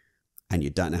money, and you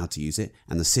don't know how to use it,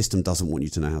 and the system doesn't want you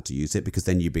to know how to use it, because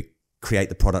then you create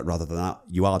the product rather than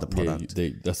you are the product.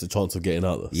 That's the chance of getting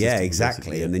out. Yeah,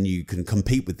 exactly. Yeah. And then you can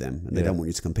compete with them, and they don't want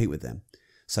you to compete with them.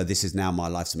 So this is now my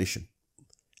life's mission.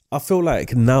 I feel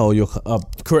like now you're,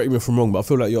 correct me if I'm wrong, but I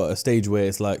feel like you're at a stage where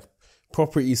it's like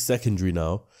property is secondary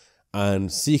now,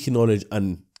 and seeking knowledge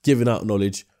and giving out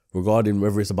knowledge regarding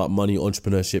whether it's about money,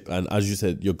 entrepreneurship, and as you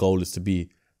said, your goal is to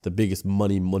be the biggest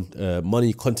money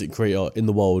content creator in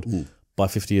the world by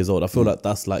 50 years old. I feel like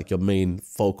that's like your main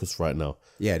focus right now.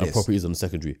 Yeah, it is. Property is on the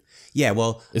secondary. Yeah,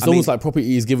 well, it's almost like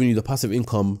property is giving you the passive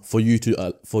income for you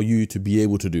to be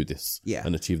able to do this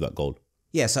and achieve that goal.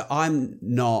 Yeah, so I'm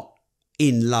not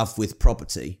in love with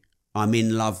property. I'm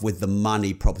in love with the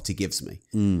money property gives me.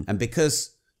 And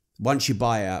because once you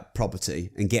buy a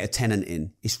property and get a tenant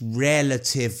in, it's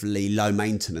relatively low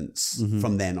maintenance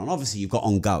from then on. Obviously, you've got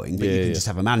ongoing, but you can just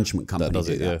have a management company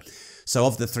do that. Yeah. So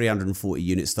of the 340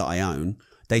 units that I own,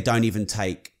 they don't even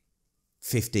take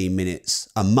 15 minutes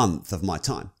a month of my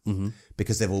time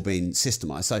because they've all been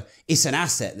systemized. So it's an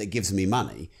asset that gives me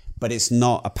money, but it's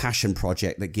not a passion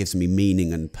project that gives me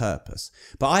meaning and purpose.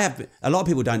 But a lot of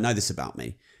people don't know this about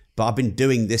me, but I've been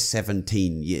doing this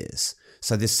 17 years.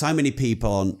 So there's so many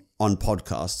people on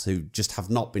podcasts who just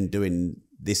have not been doing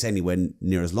this anywhere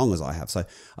near as long as I have. So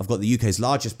I've got the UK's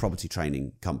largest property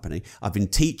training company. I've been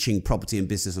teaching property and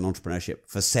business and entrepreneurship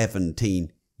for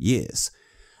 17 years.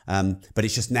 But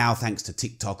it's just now, thanks to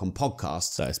TikTok and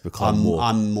podcasts, that it's become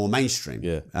I'm more mainstream.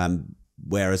 Yeah.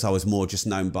 Whereas I was more just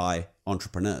known by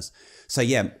entrepreneurs. So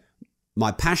yeah,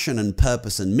 my passion and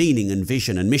purpose and meaning and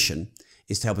vision and mission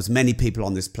is to help as many people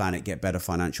on this planet get better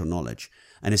financial knowledge.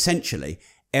 And essentially,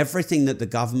 everything that the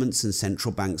governments and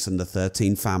central banks and the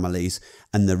 13 families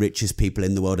and the richest people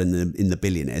in the world and in the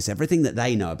billionaires, everything that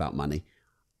they know about money,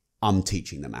 I'm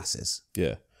teaching the masses.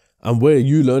 Yeah. And where are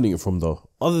you learning it from, though?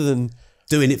 Other than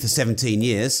doing it for 17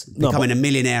 years, becoming a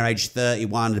millionaire age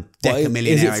 31, a decamillionaire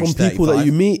age 35. Is it from people that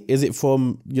you meet? Is it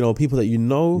from, people that you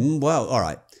know? Well, all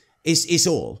right. It's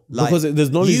all. Because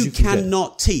there's knowledge you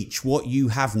cannot teach what you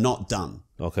have not done.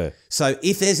 Okay. So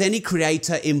if there's any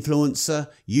creator, influencer,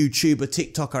 YouTuber,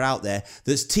 TikToker out there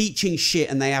that's teaching shit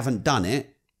and they haven't done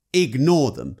it,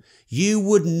 ignore them. You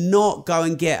would not go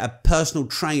and get a personal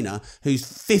trainer who's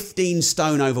 15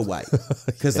 stone overweight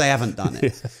because they haven't done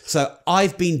it. So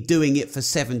I've been doing it for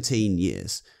 17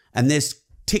 years and there's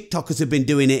TikTokers who've been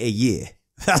doing it a year.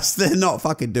 They're not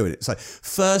fucking doing it. So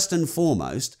first and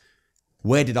foremost,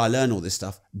 where did I learn all this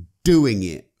stuff? Doing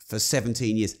it for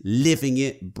 17 years, living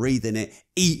it, breathing it,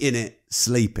 eating it,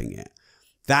 sleeping it.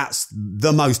 That's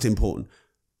the most important.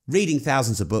 Reading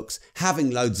thousands of books, having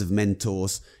loads of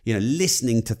mentors,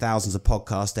 listening to thousands of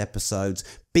podcast episodes,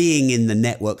 being in the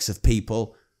networks of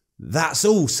people. That's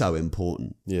also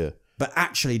important. Yeah. But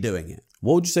actually doing it.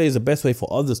 What would you say is the best way for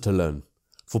others to learn?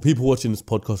 For people watching this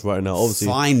podcast right now, obviously.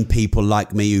 Find people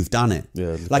like me who've done it.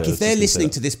 Yeah. Like if they're listening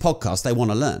to this podcast, they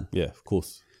want to learn. Yeah, of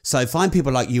course. So find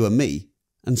people like you and me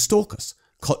and stalk us.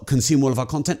 Consume all of our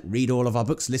content, read all of our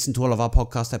books, listen to all of our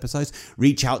podcast episodes,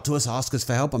 reach out to us, ask us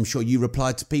for help. I'm sure you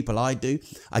reply to people. I do.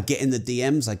 I get in the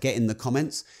DMs, I get in the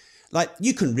comments. Like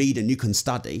you can read and you can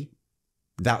study.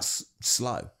 That's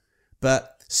slow.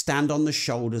 But stand on the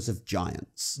shoulders of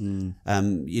giants.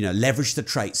 Leverage the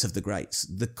traits of the greats.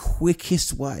 The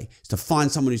quickest way is to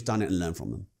find someone who's done it and learn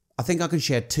from them. I think I can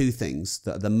share two things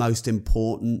that are the most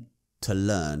important to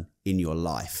learn in your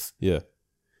life. Yeah.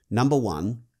 Number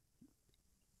one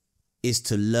is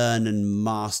to learn and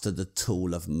master the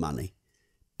tool of money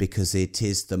because it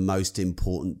is the most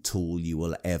important tool you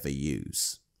will ever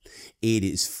use. It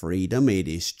is freedom, it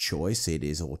is choice, it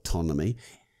is autonomy,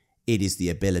 it is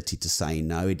the ability to say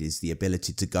no, it is the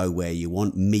ability to go where you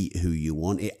want, meet who you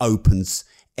want. It opens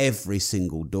every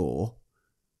single door.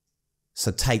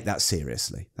 So take that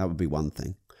seriously. That would be one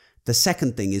thing. The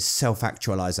second thing is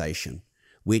self-actualization,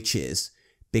 which is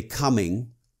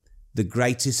becoming the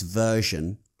greatest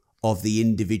version of the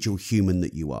individual human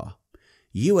that you are.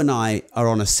 You and I are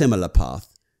on a similar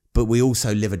path, but we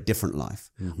also live a different life.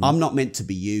 Mm-hmm. I'm not meant to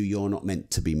be you. You're not meant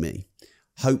to be me.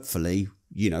 Hopefully,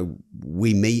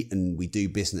 we meet and we do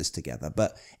business together,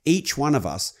 but each one of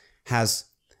us has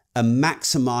a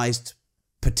maximized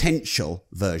potential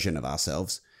version of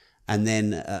ourselves and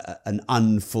then an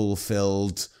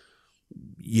unfulfilled,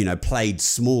 played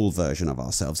small version of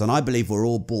ourselves. And I believe we're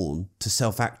all born to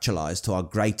self-actualize to our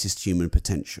greatest human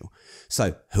potential.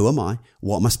 So who am I?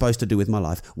 What am I supposed to do with my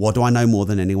life? What do I know more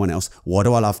than anyone else? What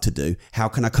do I love to do? How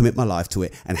can I commit my life to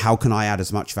it? And how can I add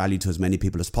as much value to as many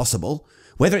people as possible?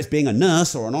 Whether it's being a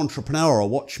nurse or an entrepreneur or a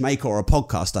watchmaker or a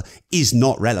podcaster is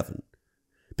not relevant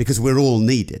because we're all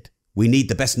needed. We need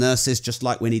the best nurses just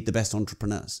like we need the best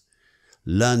entrepreneurs.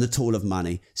 Learn the tool of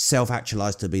money,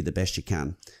 self-actualize to be the best you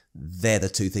can. They're the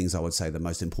two things I would say the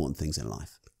most important things in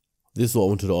life. This is what I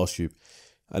wanted to ask you.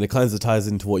 And it kind of ties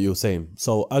into what you were saying.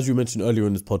 So as you mentioned earlier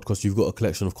in this podcast, you've got a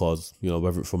collection of cars,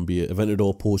 whether it's from be it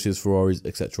Aventador, Porsches, Ferraris,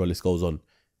 etc. List goes on.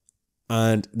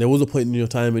 And there was a point in your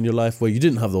time in your life where you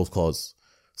didn't have those cars.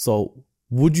 So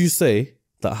would you say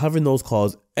that having those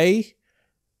cars, A,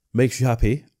 makes you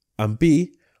happy? And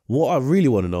B, what I really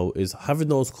want to know is having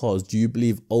those cars, do you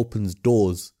believe opens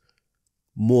doors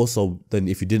more so than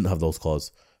if you didn't have those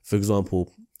cars? For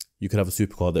example, you could have a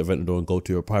supercar that Aventador and go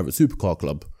to a private supercar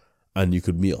club and you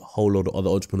could meet a whole lot of other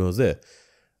entrepreneurs there.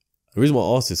 The reason why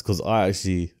I asked this is because I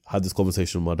actually had this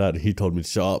conversation with my dad and he told me to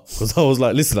shut up because I was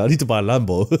like, listen, I need to buy a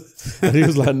Lambo. And he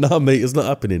was like, nah, mate, it's not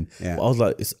happening. Yeah. But I was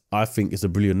like, I think it's a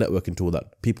brilliant networking tool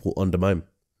that people undermine.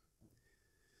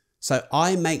 So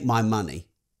I make my money.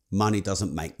 Money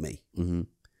doesn't make me.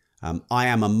 Mm-hmm. I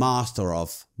am a master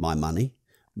of my money.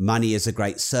 Money is a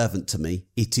great servant to me.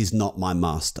 It is not my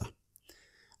master.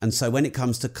 And so when it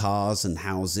comes to cars and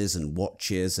houses and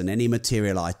watches and any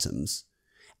material items,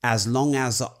 as long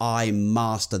as I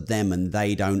master them and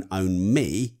they don't own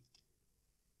me,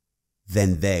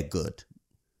 then they're good.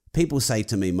 People say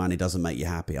to me, money doesn't make you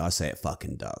happy. I say it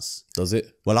fucking does. Does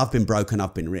it? Well, I've been broke and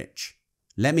I've been rich.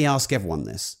 Let me ask everyone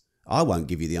this. I won't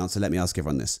give you the answer. Let me ask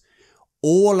everyone this.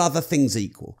 All other things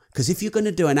equal. Because if you're going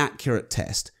to do an accurate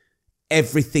test,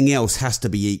 everything else has to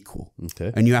be equal.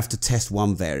 Okay. And you have to test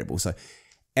one variable. So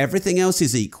everything else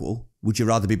is equal. Would you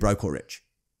rather be broke or rich?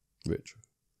 Rich.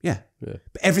 Yeah.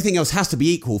 But everything else has to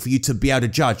be equal for you to be able to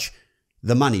judge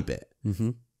the money bit.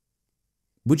 Mm-hmm.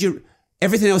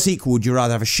 Everything else equal, would you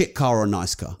rather have a shit car or a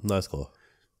nice car? Nice car.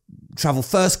 Travel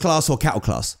first class or cattle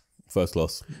class? First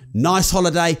class. Nice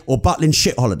holiday or buttling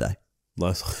shit holiday?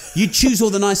 Nice. You choose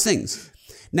all the nice things.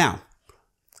 Now.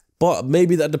 But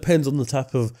maybe that depends on the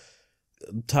type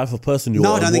of person you are.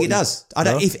 No, I don't think it does.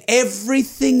 If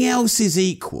everything else is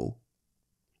equal,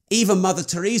 even Mother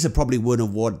Teresa probably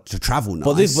wouldn't want to travel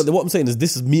nice. But what I'm saying is,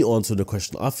 this is me answering the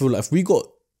question. I feel like if we got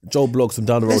Joe Bloggs from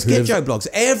down the road. Let's get Joe Bloggs.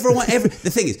 The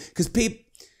thing is, because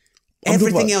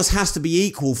everything else has to be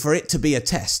equal for it to be a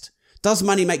test. Does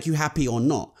money make you happy or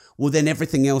not? Well, then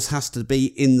everything else has to be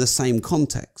in the same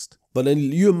context. But then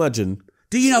you imagine...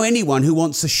 Do you know anyone who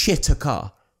wants a shitter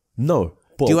car? No.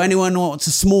 But Do anyone want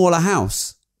a smaller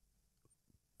house?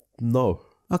 No.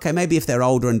 Okay, maybe if they're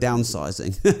older and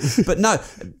downsizing. But no.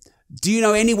 Do you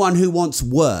know anyone who wants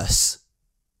worse?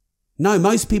 No,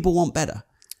 most people want better.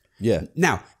 Yeah.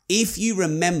 Now, if you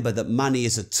remember that money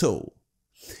is a tool,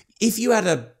 if you had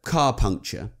a car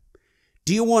puncture,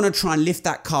 do you want to try and lift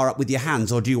that car up with your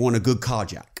hands, or do you want a good car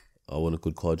jack? I want a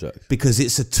good car jack. Because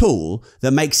it's a tool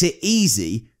that makes it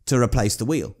easy to replace the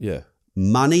wheel. Yeah.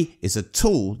 Money is a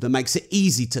tool that makes it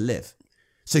easy to live.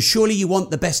 So surely you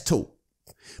want the best tool.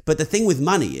 But the thing with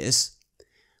money is,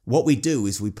 what we do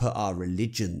is we put our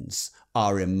religions,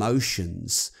 our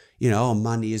emotions,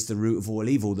 money is the root of all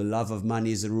evil. The love of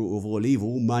money is the root of all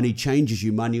evil. Money changes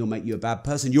you. Money will make you a bad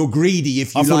person. You're greedy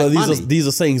if you like money. These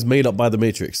are sayings made up by the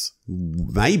Matrix.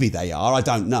 Maybe they are. I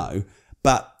don't know.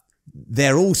 But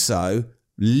they're also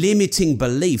limiting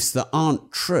beliefs that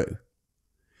aren't true.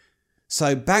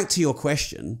 So back to your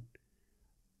question.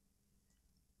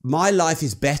 My life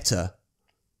is better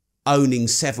owning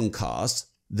 7 cars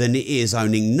than it is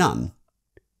owning none.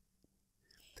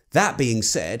 That being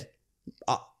said,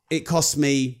 it costs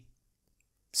me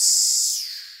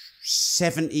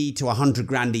 70 to 100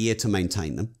 grand a year to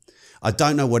maintain them. I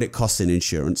don't know what it costs in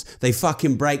insurance. They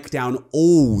fucking break down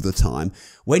all the time.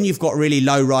 When you've got really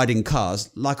low riding cars,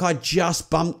 like I just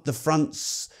bumped the front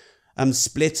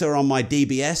splitter on my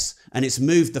DBS and it's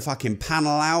moved the fucking panel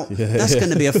out. That's going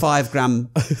to be a 5 grand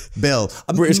bill.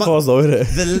 British cars though, isn't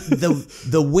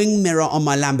it? The wing mirror on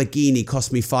my Lamborghini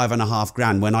cost me 5.5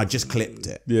 grand when I just clipped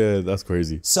it. Yeah, that's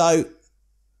crazy. So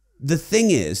the thing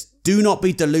is, do not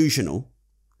be delusional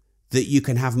that you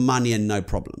can have money and no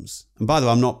problems. And by the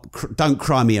way, don't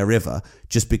cry me a river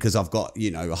just because I've got,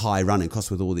 a high running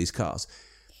cost with all these cars.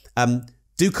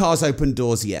 Do cars open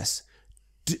doors? Yes.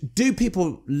 Do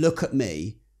people look at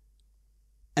me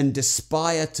and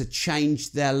aspire to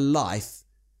change their life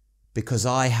because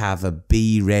I have a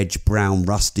B-Reg brown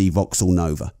rusty Vauxhall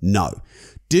Nova? No.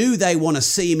 Do they want to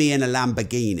see me in a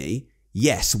Lamborghini?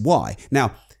 Yes. Why?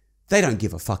 Now, they don't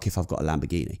give a fuck if I've got a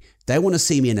Lamborghini. They want to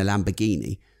see me in a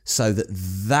Lamborghini so that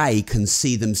they can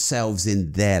see themselves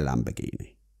in their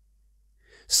Lamborghini.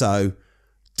 So,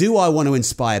 do I want to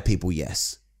inspire people?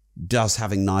 Yes. Does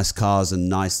having nice cars and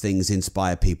nice things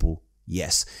inspire people?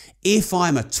 Yes. If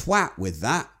I'm a twat with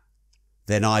that,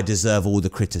 then I deserve all the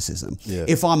criticism. Yeah.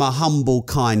 If I'm a humble,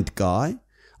 kind guy,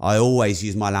 I always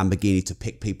use my Lamborghini to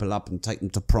pick people up and take them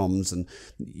to proms and,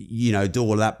 do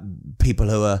all that. People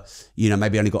who are,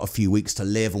 maybe only got a few weeks to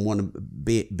live and want to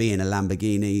be in a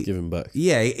Lamborghini. Give them back.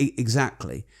 Yeah,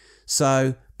 exactly.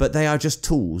 So, but they are just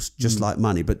tools, just like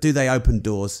money. But do they open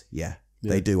doors? Yeah,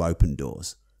 they do open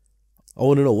doors. I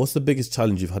want to know, what's the biggest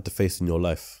challenge you've had to face in your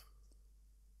life?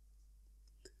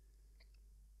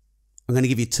 I'm going to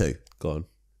give you 2. Go on.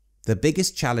 The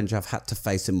biggest challenge I've had to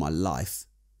face in my life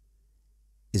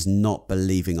is not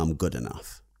believing I'm good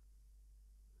enough.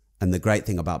 And the great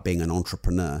thing about being an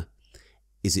entrepreneur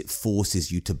is it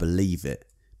forces you to believe it,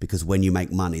 because when you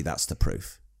make money, that's the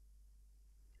proof.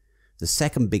 The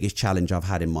second biggest challenge I've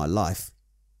had in my life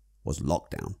was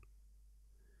lockdown.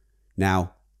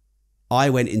 Now, I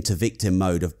went into victim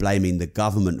mode of blaming the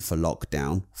government for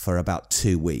lockdown for about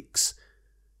 2 weeks.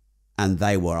 And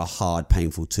they were a hard,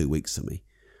 painful 2 weeks for me.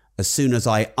 As soon as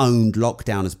I owned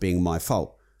lockdown as being my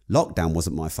fault, lockdown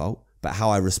wasn't my fault, but how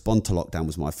I respond to lockdown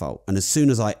was my fault. And as soon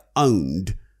as I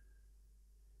owned,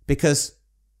 because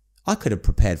I could have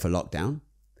prepared for lockdown.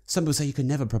 Some people say you can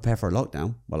never prepare for a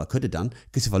lockdown. Well, I could have done,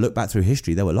 because if I look back through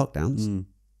history, there were lockdowns.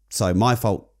 So my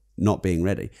fault not being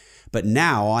ready. But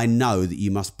now I know that you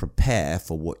must prepare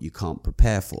for what you can't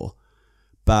prepare for.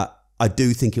 But I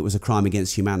do think it was a crime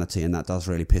against humanity, and that does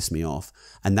really piss me off.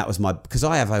 And that was because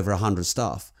I have over 100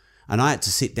 staff, and I had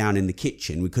to sit down in the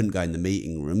kitchen. We couldn't go in the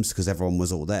meeting rooms because everyone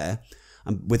was all there,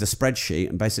 and with a spreadsheet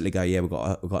and basically go, yeah, we've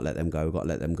got to let them go. We've got to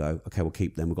let them go. Okay, we'll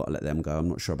keep them. We've got to let them go. I'm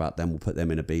not sure about them. We'll put them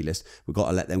in a B list. We've got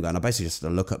to let them go. And I basically just had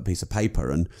to look at a piece of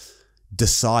paper and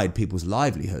decide people's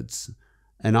livelihoods.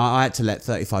 And I had to let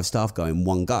 35 staff go in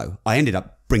one go. I ended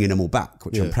up bringing them all back,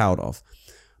 which I'm proud of.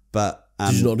 But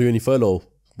did you not do any furlough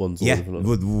ones? Yeah,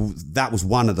 that was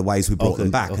one of the ways we brought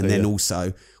them back. And then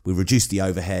also we reduced the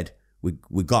overhead.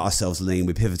 We got ourselves lean.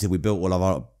 We pivoted. We built all of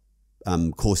our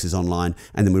courses online,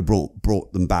 and then we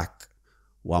brought them back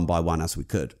one by one as we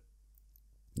could.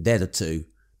 They're the 2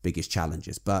 biggest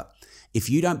challenges. But if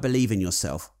you don't believe in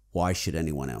yourself, why should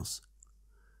anyone else?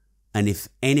 And if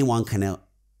anyone can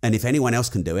And if anyone else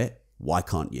can do it, why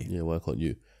can't you? Yeah, why can't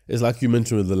you? It's like you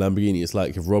mentioned with the Lamborghini. It's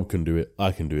like if Rob can do it,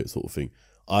 I can do it, sort of thing.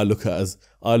 I look at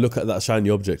that shiny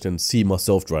object and see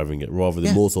myself driving it rather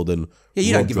than more so than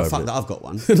you Rob don't give a fuck driving that I've got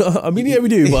one. I mean, yeah, we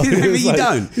do, but you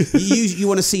don't. You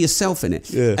want to see yourself in it.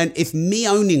 Yeah. And if me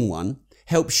owning one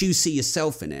helps you see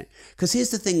yourself in it, because here's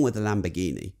the thing with the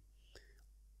Lamborghini,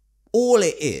 all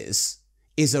it is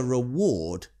a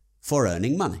reward for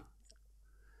earning money.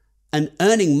 And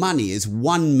earning money is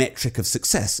one metric of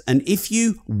success. And if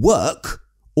you work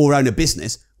or own a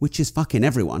business, which is fucking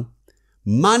everyone,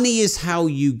 money is how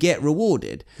you get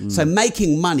rewarded. So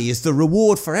making money is the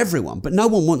reward for everyone, but no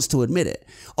one wants to admit it.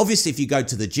 Obviously, if you go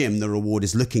to the gym, the reward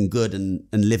is looking good and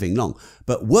living long.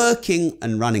 But working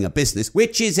and running a business,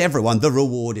 which is everyone, the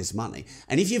reward is money.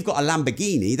 And if you've got a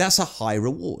Lamborghini, that's a high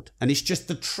reward. And it's just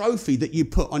the trophy that you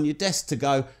put on your desk to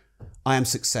go, I am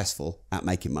successful at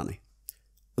making money.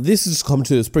 This has come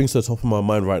to springs to the top of my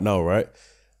mind right now, right?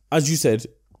 As you said,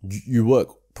 you work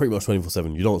pretty much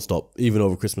 24/7. You don't stop. Even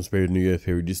over Christmas period, New Year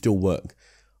period, you still work.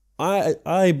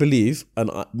 I believe,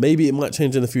 and maybe it might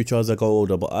change in the future as I go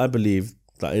older, but I believe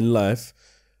that in life,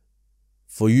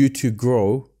 for you to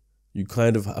grow, you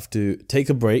kind of have to take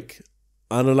a break,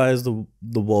 analyze the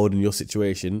world and your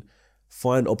situation,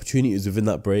 find opportunities within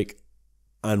that break,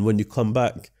 and when you come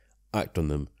back, act on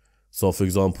them. So, for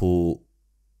example,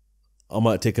 I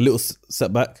might take a little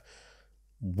setback,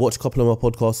 watch a couple of my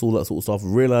podcasts, all that sort of stuff,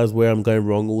 realize where I'm going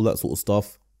wrong, all that sort of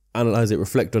stuff, analyze it,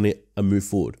 reflect on it, and move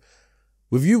forward.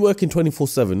 With you working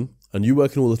 24/7 and you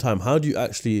working all the time, how do you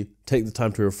actually take the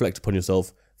time to reflect upon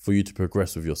yourself for you to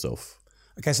progress with yourself?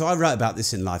 Okay, so I wrote about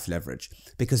this in Life Leverage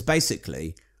because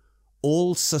basically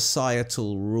all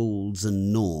societal rules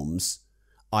and norms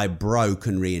I broke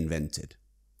and reinvented.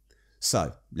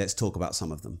 So let's talk about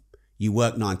some of them. You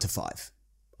work 9 to 5.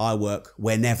 I work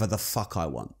whenever the fuck I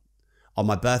want. On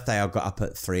my birthday, I got up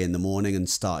at 3 a.m. and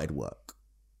started work.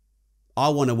 I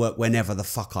want to work whenever the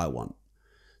fuck I want.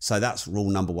 So that's rule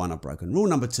number 1 I've broken. Rule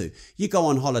number 2, you go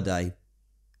on holiday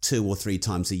 2 or 3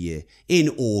 times a year in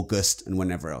August and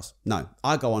whenever else. No,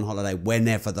 I go on holiday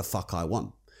whenever the fuck I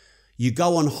want. You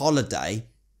go on holiday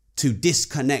to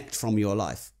disconnect from your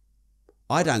life.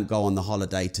 I don't go on the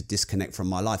holiday to disconnect from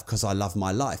my life because I love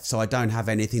my life. So I don't have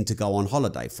anything to go on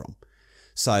holiday from.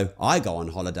 So I go on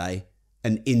holiday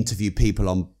and interview people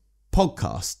on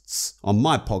podcasts, on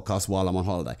my podcast while I'm on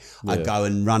holiday. Yeah. I go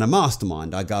and run a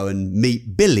mastermind. I go and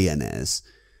meet billionaires.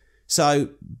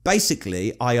 So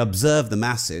basically, I observe the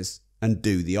masses and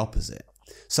do the opposite.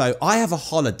 So I have a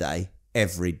holiday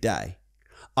every day.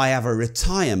 I have a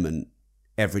retirement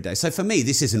every day. So for me,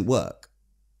 this isn't work,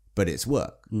 but it's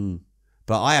work.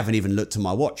 But I haven't even looked at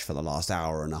my watch for the last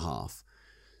hour and a half.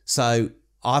 So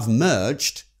I've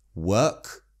merged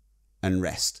work and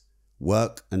rest,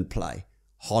 work and play,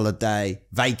 holiday,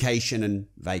 vacation and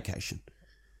vacation.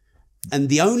 And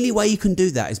the only way you can do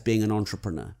that is being an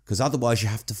entrepreneur, because otherwise you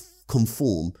have to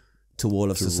conform to all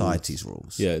of society's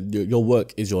rules. Yeah, your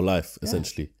work is your life,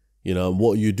 essentially. You know,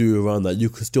 what you do around that, you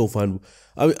can still find...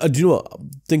 I do you know what?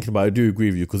 Thinking about it, I do agree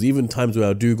with you, because even times where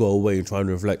I do go away and try and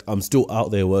reflect, I'm still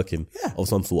out there working of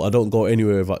some sort. I don't go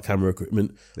anywhere without camera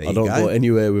equipment. I don't go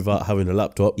anywhere without having a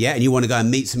laptop. Yeah, and you want to go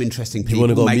and meet some interesting people,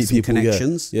 make some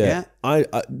connections. Yeah. I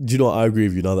do you know what? I agree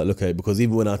with you now that I look at it, because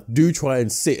even when I do try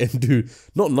and sit and do,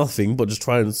 not nothing, but just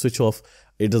try and switch off,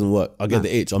 it doesn't work. I get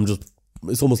the itch.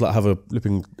 It's almost like I have a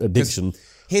flipping addiction.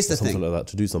 Here's the something thing. like that,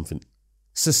 to do something.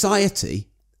 Society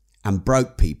and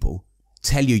broke people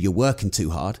tell you you're working too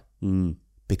hard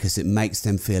because it makes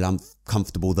them feel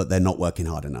uncomfortable that they're not working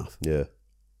hard enough. Yeah.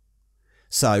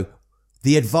 So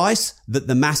the advice that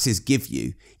the masses give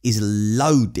you is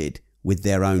loaded with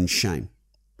their own shame.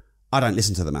 I don't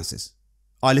listen to the masses.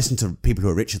 I listen to people who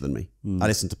are richer than me. I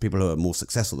listen to people who are more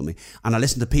successful than me. And I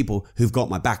listen to people who've got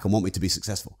my back and want me to be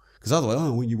successful. Because otherwise,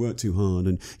 well, you work too hard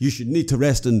and you should need to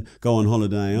rest and go on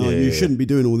holiday. You shouldn't be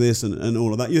doing all this and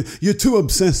all of that. You're too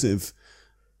obsessive.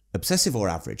 Obsessive or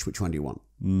average? Which one do you want?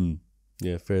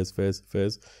 Yeah, fairs.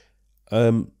 As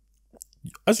you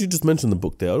just mentioned the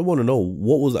book there, I want to know,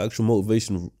 what was the actual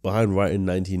motivation behind writing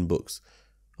 19 books?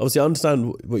 Obviously, I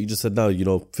understand what you just said now.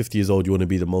 50 years old, you want to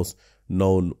be the most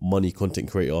known money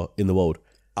content creator in the world.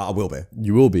 I will be.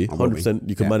 You will be, 100%.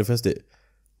 You can manifest it.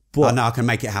 But I can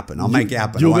make it happen. I'll make it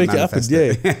happen. You'll make it happen,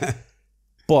 yeah.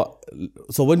 But,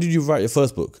 so when did you write your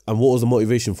first book? And what was the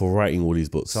motivation for writing all these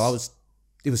books? So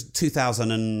it was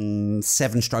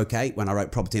 2007/8 when I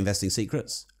wrote Property Investing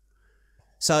Secrets.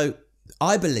 So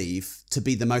I believe to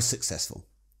be the most successful,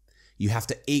 you have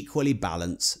to equally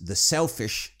balance the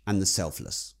selfish and the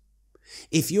selfless.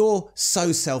 If you're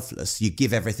so selfless, you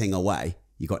give everything away,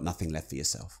 you got nothing left for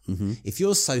yourself. If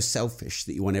you're so selfish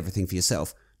that you want everything for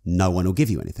yourself, no one will give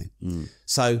you anything.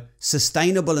 So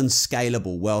sustainable and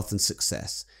scalable wealth and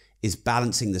success is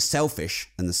balancing the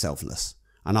selfish and the selfless.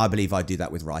 And I believe I do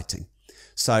that with writing.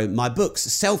 So my books,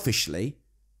 selfishly,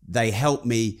 they help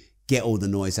me get all the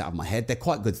noise out of my head. They're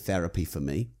quite good therapy for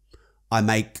me. I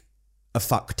make a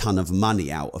fuck ton of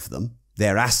money out of them.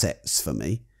 They're assets for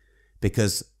me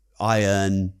because I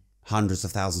earn hundreds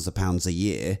of thousands of pounds a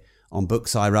year on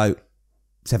books I wrote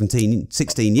 16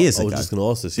 years ago. I was just going to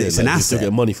ask this. Yeah, it's an asset. You still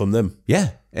get money from them.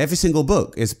 Yeah. Every single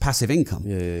book is passive income.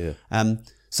 Yeah.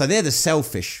 So they're the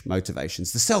selfish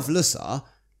motivations. The selfless are,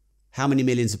 how many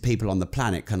millions of people on the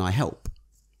planet can I help?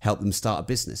 Help them start a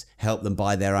business. Help them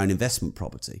buy their own investment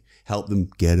property. Help them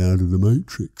get out of the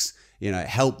matrix.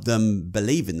 Help them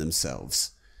believe in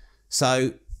themselves.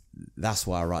 So that's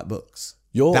why I write books.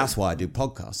 That's why I do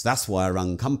podcasts. That's why I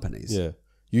run companies. Yeah.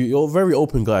 You're a very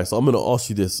open guy, so I'm going to ask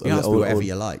you this. You ask me whatever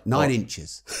you like. 9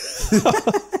 inches.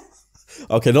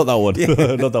 Okay, not that one.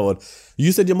 Not that one.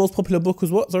 You said your most popular book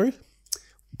was what? Sorry?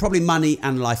 Probably Money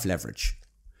and Life Leverage.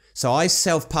 So I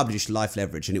self-published Life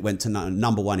Leverage and it went to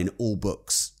number 1 in all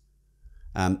books,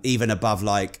 even above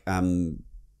like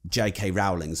J.K.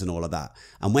 Rowling's and all of that.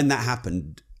 And when that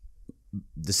happened,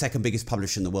 the second biggest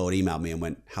publisher in the world emailed me and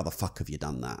went, how the fuck have you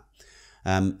done that?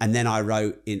 And then I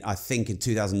wrote in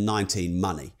 2019,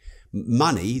 Money.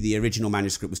 Money, the original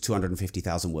manuscript was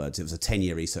 250,000 words. It was a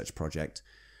 10-year research project.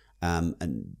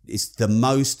 And it's the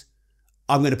most,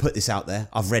 I'm going to put this out there.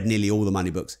 I've read nearly all the money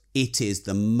books. It is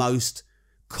the most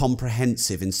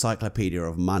comprehensive encyclopedia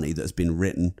of money that has been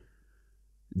written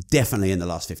definitely in the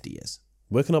last 50 years.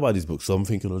 Where can I buy these books? So I'm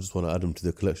thinking I just want to add them to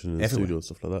the collection in the studio and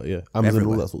stuff like that. Yeah. Amazon,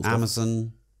 Everywhere. All that sort of stuff.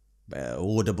 Amazon,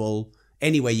 Audible,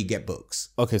 anywhere you get books.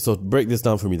 Okay, so break this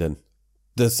down for me then.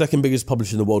 The second biggest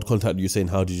publisher in the world contacted you saying,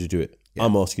 how did you do it? Yeah.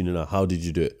 I'm asking you now, how did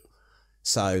you do it?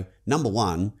 So number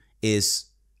 1 is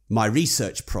my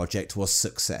research project was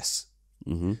success.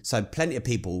 So plenty of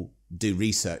people do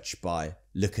research by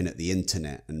looking at the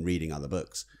internet and reading other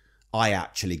books. I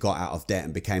actually got out of debt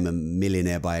and became a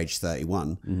millionaire by age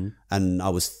 31. And I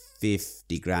was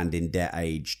 50 grand in debt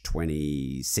age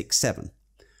 26, 7.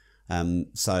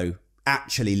 So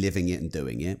actually living it and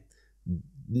doing it.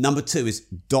 Number 2 is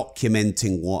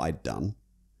documenting what I'd done.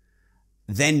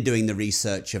 Then doing the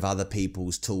research of other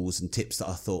people's tools and tips that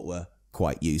I thought were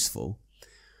quite useful.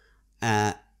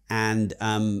 And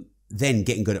then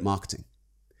getting good at marketing.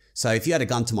 So if you had a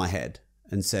gun to my head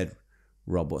and said,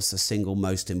 Rob, what's the single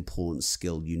most important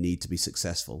skill you need to be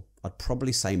successful? I'd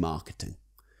probably say marketing.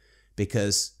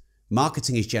 Because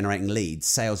marketing is generating leads.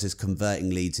 Sales is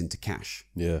converting leads into cash.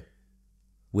 Yeah.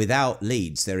 Without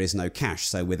leads, there is no cash.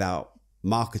 So without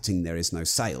marketing, there is no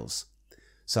sales.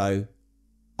 So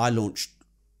I launched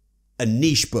a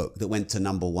niche book that went to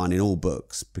number 1 in all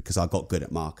books because I got good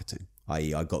at marketing.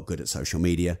 I.e., I got good at social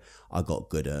media. I got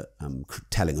good at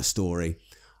telling a story.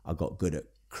 I got good at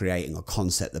creating a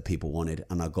concept that people wanted.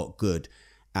 And I got good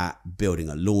at building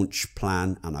a launch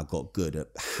plan. And I got good at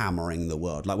hammering the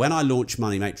world. Like when I launched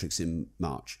Money Matrix in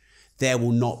March, there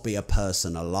will not be a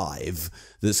person alive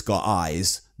that's got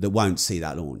eyes that won't see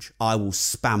that launch. I will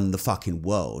spam the fucking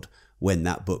world when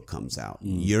that book comes out.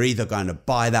 You're either going to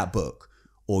buy that book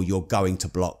or you're going to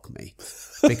block me.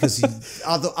 Because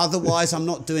otherwise I'm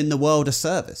not doing the world a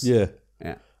service. Yeah.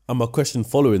 Yeah. And my question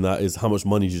following that is, how much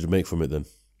money did you make from it then?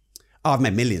 Oh, I've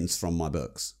made millions from my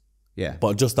books. Yeah.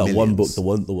 But just that one book, the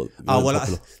one.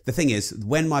 The thing is,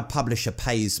 when my publisher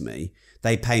pays me,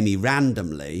 they pay me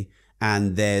randomly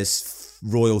and there's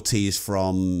royalties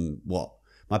from what?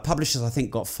 My publishers, I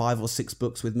think, got 5 or 6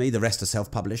 books with me. The rest are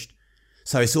self-published.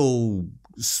 So it's all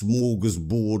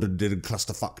smorgasbord and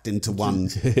clusterfucked into one.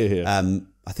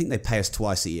 I think they pay us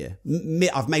twice a year.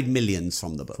 I've made millions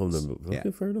from the books.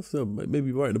 Okay, fair enough. So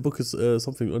maybe writing a book is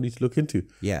something I need to look into.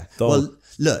 Yeah. Well,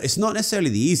 look, it's not necessarily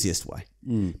the easiest way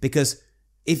because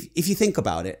if you think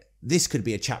about it, this could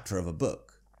be a chapter of a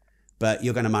book, but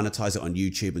you're going to monetize it on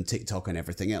YouTube and TikTok and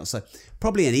everything else. So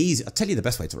probably I'll tell you the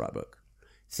best way to write a book.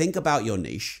 Think about your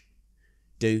niche.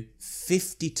 Do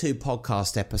 52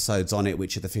 podcast episodes on it,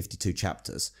 which are the 52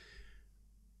 chapters.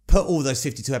 Put all those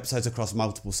 52 episodes across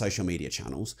multiple social media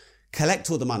channels. Collect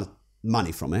all the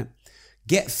money from it.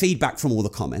 Get feedback from all the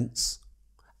comments.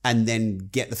 And then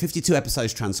get the 52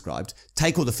 episodes transcribed.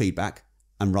 Take all the feedback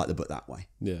and write the book that way.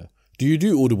 Yeah. Do you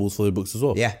do audibles for the books as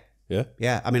well? Yeah. Yeah?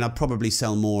 Yeah. I mean, I probably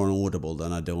sell more on Audible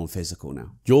than I do on physical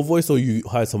now. Your voice or you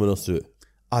hire someone else to do it?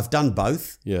 I've done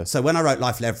both. Yeah. So when I wrote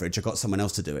Life Leverage, I got someone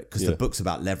else to do it because the book's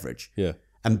about leverage. Yeah.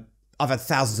 And I've had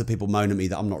thousands of people moan at me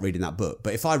that I'm not reading that book.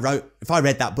 But if I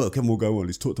read that book, and we'll go, well,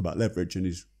 he's talked about leverage and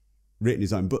he's read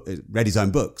his own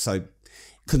book. So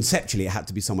conceptually, it had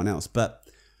to be someone else. But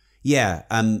yeah,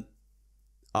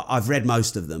 I've read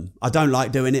most of them. I don't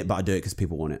like doing it, but I do it because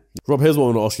people want it. Rob, here's what I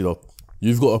want to ask you though.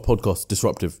 You've got a podcast,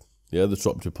 Disruptive. Yeah, the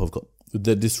Disruptive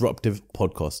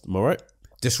podcast. Am I right?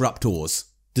 Disruptors.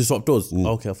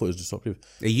 Okay, I thought it was Disruptive.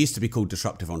 It used to be called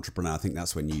Disruptive Entrepreneur. I think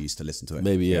that's when you used to listen to it.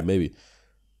 Maybe.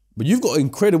 But you've got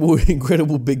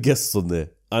incredible big guests on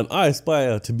there. And I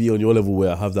aspire to be on your level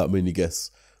where I have that many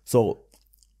guests. So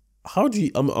how do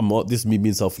you, this is me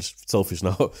being selfish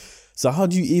now. So how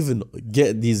do you even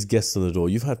get these guests on the door?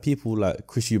 You've had people like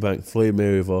Chris Eubank, Floyd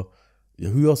Mayweather.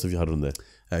 Who else have you had on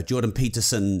there? Jordan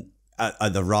Peterson,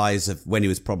 at the rise of when he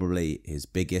was probably his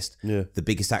biggest. Yeah. The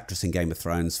biggest actress in Game of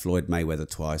Thrones, Floyd Mayweather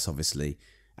twice, obviously.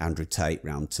 Andrew Tate,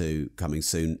 round 2, coming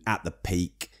soon, at the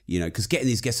peak. Because getting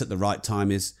these guests at the right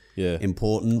time is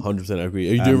important. 100% I agree.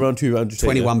 Are you doing round 2 with Andrew Tate?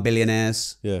 21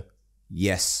 billionaires. Yeah.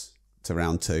 Yes to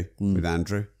round 2 with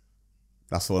Andrew.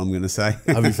 That's all I'm going to say.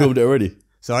 Have you filmed it already?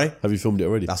 Sorry? Have you filmed it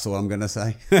already? That's all I'm going to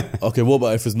say. Okay, what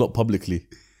about if it's not publicly?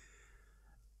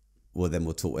 Well, then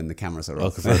we'll talk when the cameras are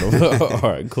off. Okay, fair enough. All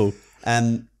right, cool.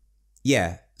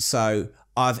 Yeah, so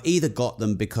I've either got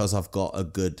them because I've got a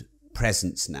good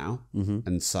presence now,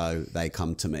 and so they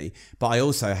come to me. But I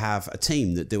also have a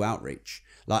team that do outreach.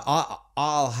 Like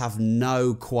I'll have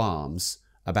no qualms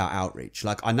about outreach.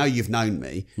 Like I know you've known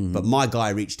me, but my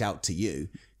guy reached out to you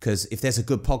because if there's a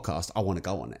good podcast, I want to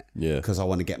go on it. Yeah. Because I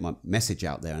want to get my message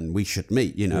out there, and we should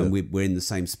meet. And we're in the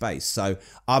same space. So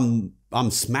I'm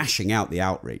smashing out the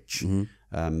outreach.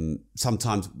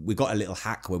 Sometimes we got a little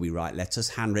hack where we write letters.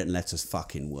 Handwritten letters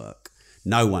fucking work.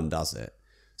 No one does it.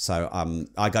 So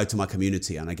I go to my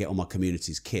community and I get all my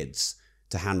community's kids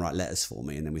to handwrite letters for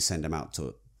me, and then we send them out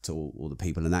to all the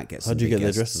people, and that gets. How do you get their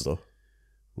addresses though?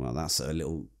 Well, that's a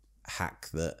little hack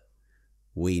that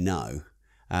we know.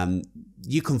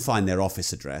 You can find their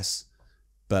office address,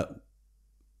 but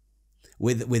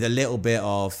with a little bit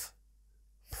of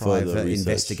private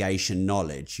investigation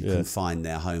knowledge, you can find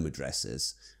their home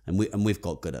addresses, and we've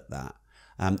got good at that.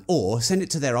 Or send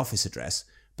it to their office address,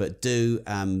 but do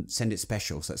send it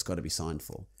special, so it's got to be signed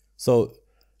for. So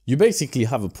you basically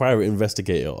have a private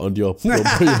investigator on your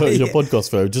podcast,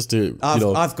 though, just to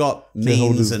I've got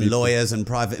means and lawyers and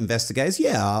private investigators.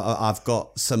 Yeah, I've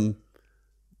got some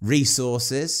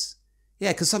resources.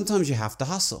 Yeah, because sometimes you have to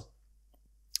hustle.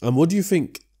 And what do you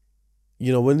think?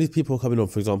 When these people are coming on,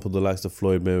 for example, the likes of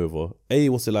Floyd Mayweather, A,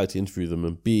 what's it like to interview them?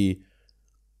 And B,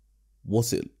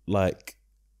 what's it like?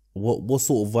 What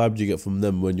sort of vibe do you get from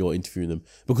them when you're interviewing them?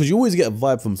 Because you always get a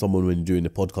vibe from someone when you're doing a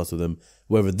podcast with them,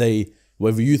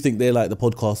 whether you think they like the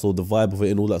podcast or the vibe of it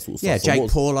and all that sort of stuff. Yeah,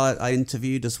 Jake Paul I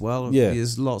interviewed as well. Yeah.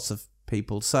 There's lots of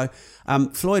people. So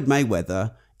Floyd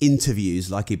Mayweather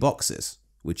interviews like he boxes,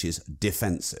 which is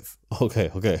defensive. Okay.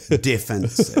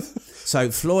 Defensive.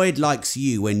 So Floyd likes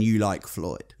you when you like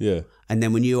Floyd. Yeah. And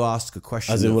then when you ask a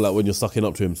question... As in like when you're sucking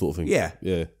up to him sort of thing. Yeah.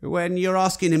 Yeah. When you're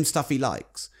asking him stuff he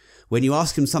likes. When you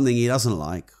ask him something he doesn't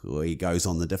like, or he goes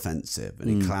on the defensive and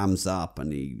he clams up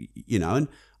and and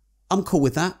I'm cool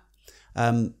with that.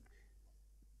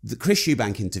 The Chris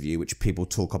Eubank interview, which people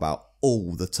talk about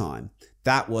all the time,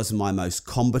 that was my most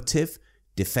combative,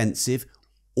 defensive,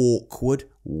 awkward,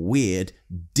 weird,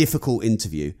 difficult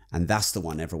interview. And that's the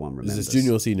one everyone remembers. Is this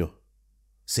junior or senior?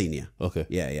 Senior. Okay.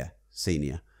 Yeah.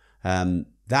 Senior.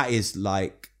 That is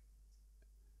like...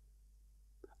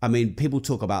 I mean, people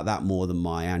talk about that more than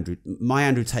my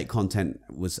Andrew Tate content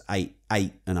was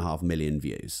 8.5 million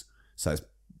views. So it's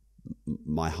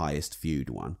my highest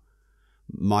viewed one.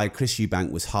 My Chris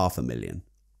Eubank was 500,000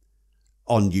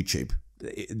 on YouTube.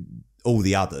 All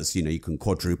the others, you can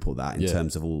quadruple that in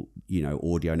terms of all,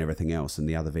 audio and everything else and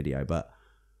the other video. But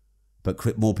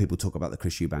more people talk about the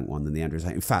Chris Eubank one than the Andrew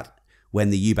Tate. In fact, when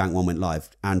the Eubank one went live,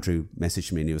 Andrew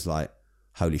messaged me and he was like,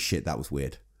 "Holy shit, that was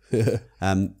weird."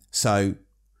 So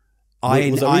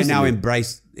I now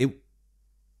embrace it.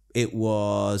 It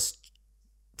was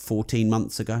 14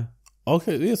 months ago.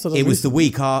 Okay, yeah. So it was the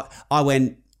week I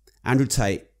went Andrew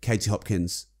Tate, Katie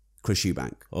Hopkins, Chris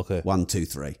Eubank. Okay. 1, 2,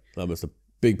 3. That was a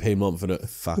big pay month for it.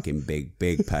 Fucking big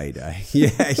payday.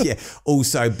 Yeah.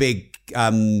 Also big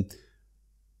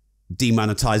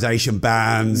demonetization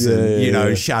bans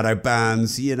and shadow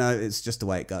bans. It's just the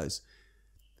way it goes.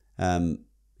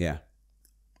 Yeah.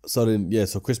 So then,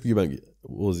 so Chris Eubank,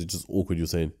 what was it just awkward you're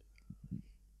saying?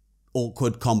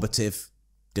 Awkward, combative,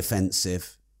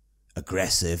 defensive,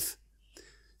 aggressive.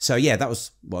 So yeah, that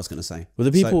was what I was going to say. But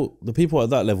the people at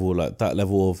that level, like that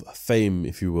level of fame,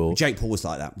 if you will. Jake Paul was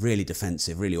like that, really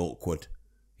defensive, really awkward.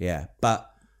 Yeah. But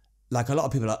like a lot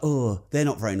of people are like, oh, they're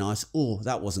not very nice. Oh,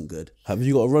 that wasn't good. Have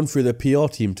you got to run through their PR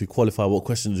team to qualify what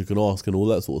questions you can ask and all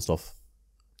that sort of stuff?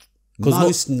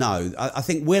 No. I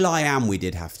think Will I Am we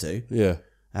did have to. Yeah.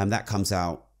 That comes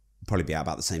out, probably be out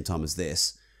about the same time as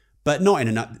this. But not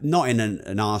in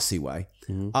an arsey way.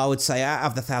 Mm-hmm. I would say out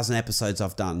of the 1,000 episodes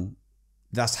I've done,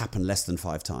 that's happened less than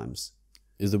 5 times.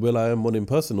 Is the Will I Am one in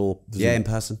person or? Yeah, in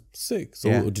person. Sick.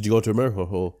 So did you go to America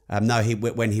or? No,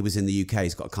 when he was in the UK,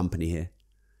 he's got a company here.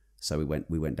 So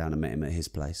we went down and met him at his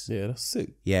place. Yeah, that's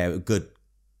sick. Yeah, good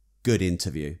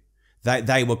interview.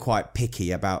 They were quite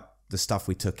picky about the stuff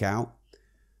we took out.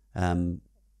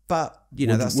 But,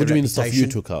 that's what do you mean the stuff you reputation.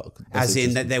 took out? As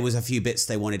in that there was a few bits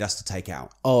they wanted us to take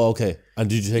out. Oh, okay. And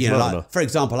did you take it out? Like, for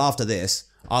example, after this,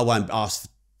 I won't ask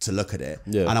to look at it.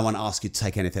 Yeah. And I won't ask you to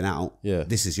take anything out. Yeah.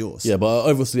 This is yours. Yeah, but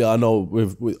obviously I know,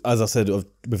 with as I said,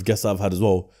 with guests I've had as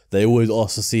well, they always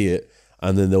ask to see it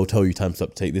and then they'll tell you time's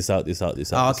up, take this out, this out,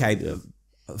 this out. Oh, okay. Yeah.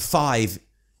 5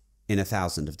 in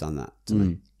 1,000 have done that to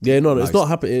me. Yeah, no, it's not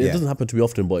happen. It doesn't happen to me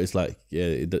often, but it's like,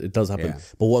 it does happen. Yeah.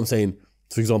 But what I'm saying,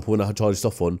 for example, when I had charged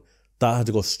stuff on, that had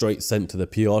to go straight sent to the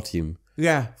PR team.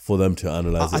 Yeah. For them to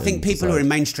analyse it. I think people who are in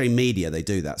mainstream media, they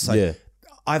do that. So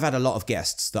I've had a lot of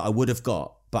guests that I would have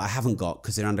got, but I haven't got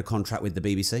because they're under contract with the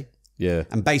BBC. Yeah.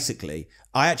 And basically,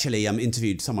 I actually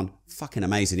interviewed someone fucking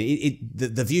amazing.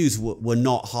 The views were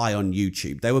not high on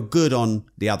YouTube. They were good on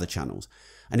the other channels.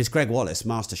 And it's Greg Wallace,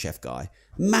 MasterChef guy.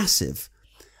 Massive.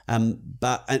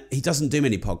 But he doesn't do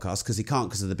many podcasts because he can't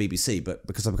because of the BBC. But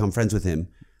because I've become friends with him,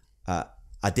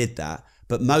 I did that.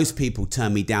 But most people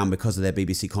turn me down because of their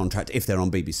BBC contract if they're on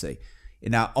BBC.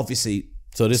 Now, obviously,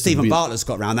 Stephen Bartlett's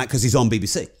got around that because he's on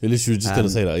BBC. You literally were just going to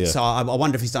say that, yeah. So I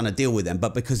wonder if he's done a deal with them,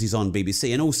 but because he's on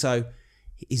BBC and also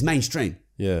he's mainstream.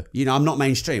 Yeah. I'm not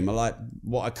mainstream. I like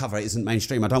what I cover isn't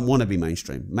mainstream. I don't want to be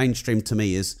mainstream. Mainstream to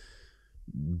me is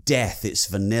death. It's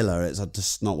vanilla. It's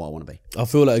just not what I want to be. I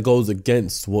feel like it goes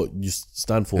against what you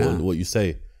stand for and what you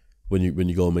say when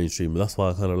you go mainstream. That's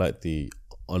why I kind of like the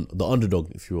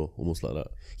underdog, if you will, almost like that.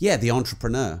 Yeah, the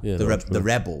entrepreneur, the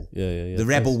rebel. Yeah. The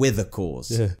rebel with a cause.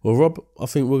 Yeah. Well, Rob, I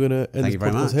think we're going to end this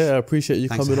podcast here. I appreciate you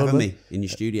coming on. Thanks for having me in your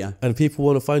studio. And if people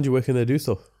want to find you, where can they do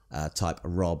so? Type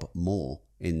Rob Moore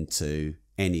into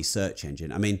any search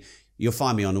engine. I mean, you'll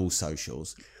find me on all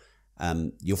socials.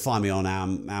 You'll find me on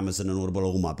Amazon and Audible,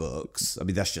 all my books. I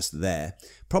mean, that's just there.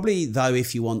 Probably, though,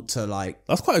 if you want to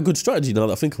That's quite a good strategy now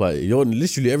that I think about it. You're on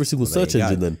literally every single search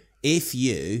engine then. If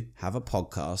you have a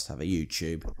podcast, have a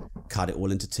YouTube, cut it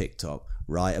all into TikTok,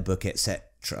 write a book,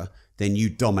 etc., then you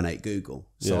dominate Google.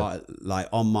 So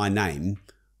on my name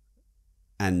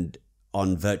and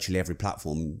on virtually every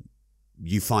platform,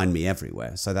 you find me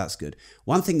everywhere. So that's good.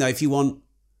 One thing though, if you want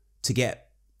to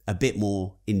get a bit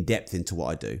more in depth into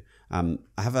what I do, I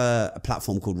have a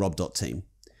platform called rob.team.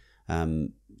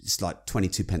 It's like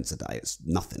 22 pence a day. It's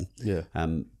nothing. Yeah.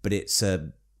 But it's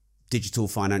a digital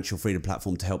financial freedom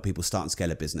platform to help people start and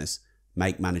scale a business,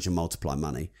 make, manage and multiply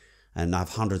money. And I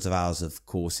have hundreds of hours of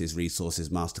courses, resources,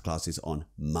 masterclasses on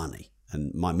money.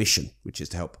 And my mission, which is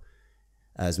to help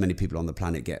as many people on the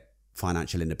planet get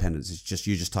financial independence, is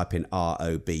you just type in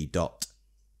rob.team.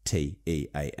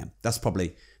 That's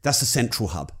the central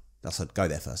hub. I'd go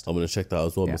there first. I'm going to check that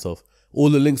as well myself. All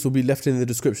the links will be left in the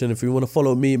description. If you want to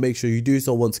follow me, make sure you do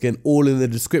so. Once again, all in the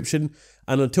description.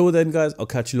 And until then, guys, I'll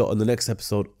catch you lot on the next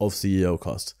episode of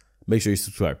CEOCAST. Make sure you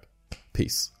subscribe.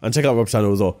 Peace. And check out Rob's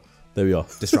channel as well. There we are.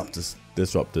 Disruptors.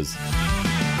 Disruptors.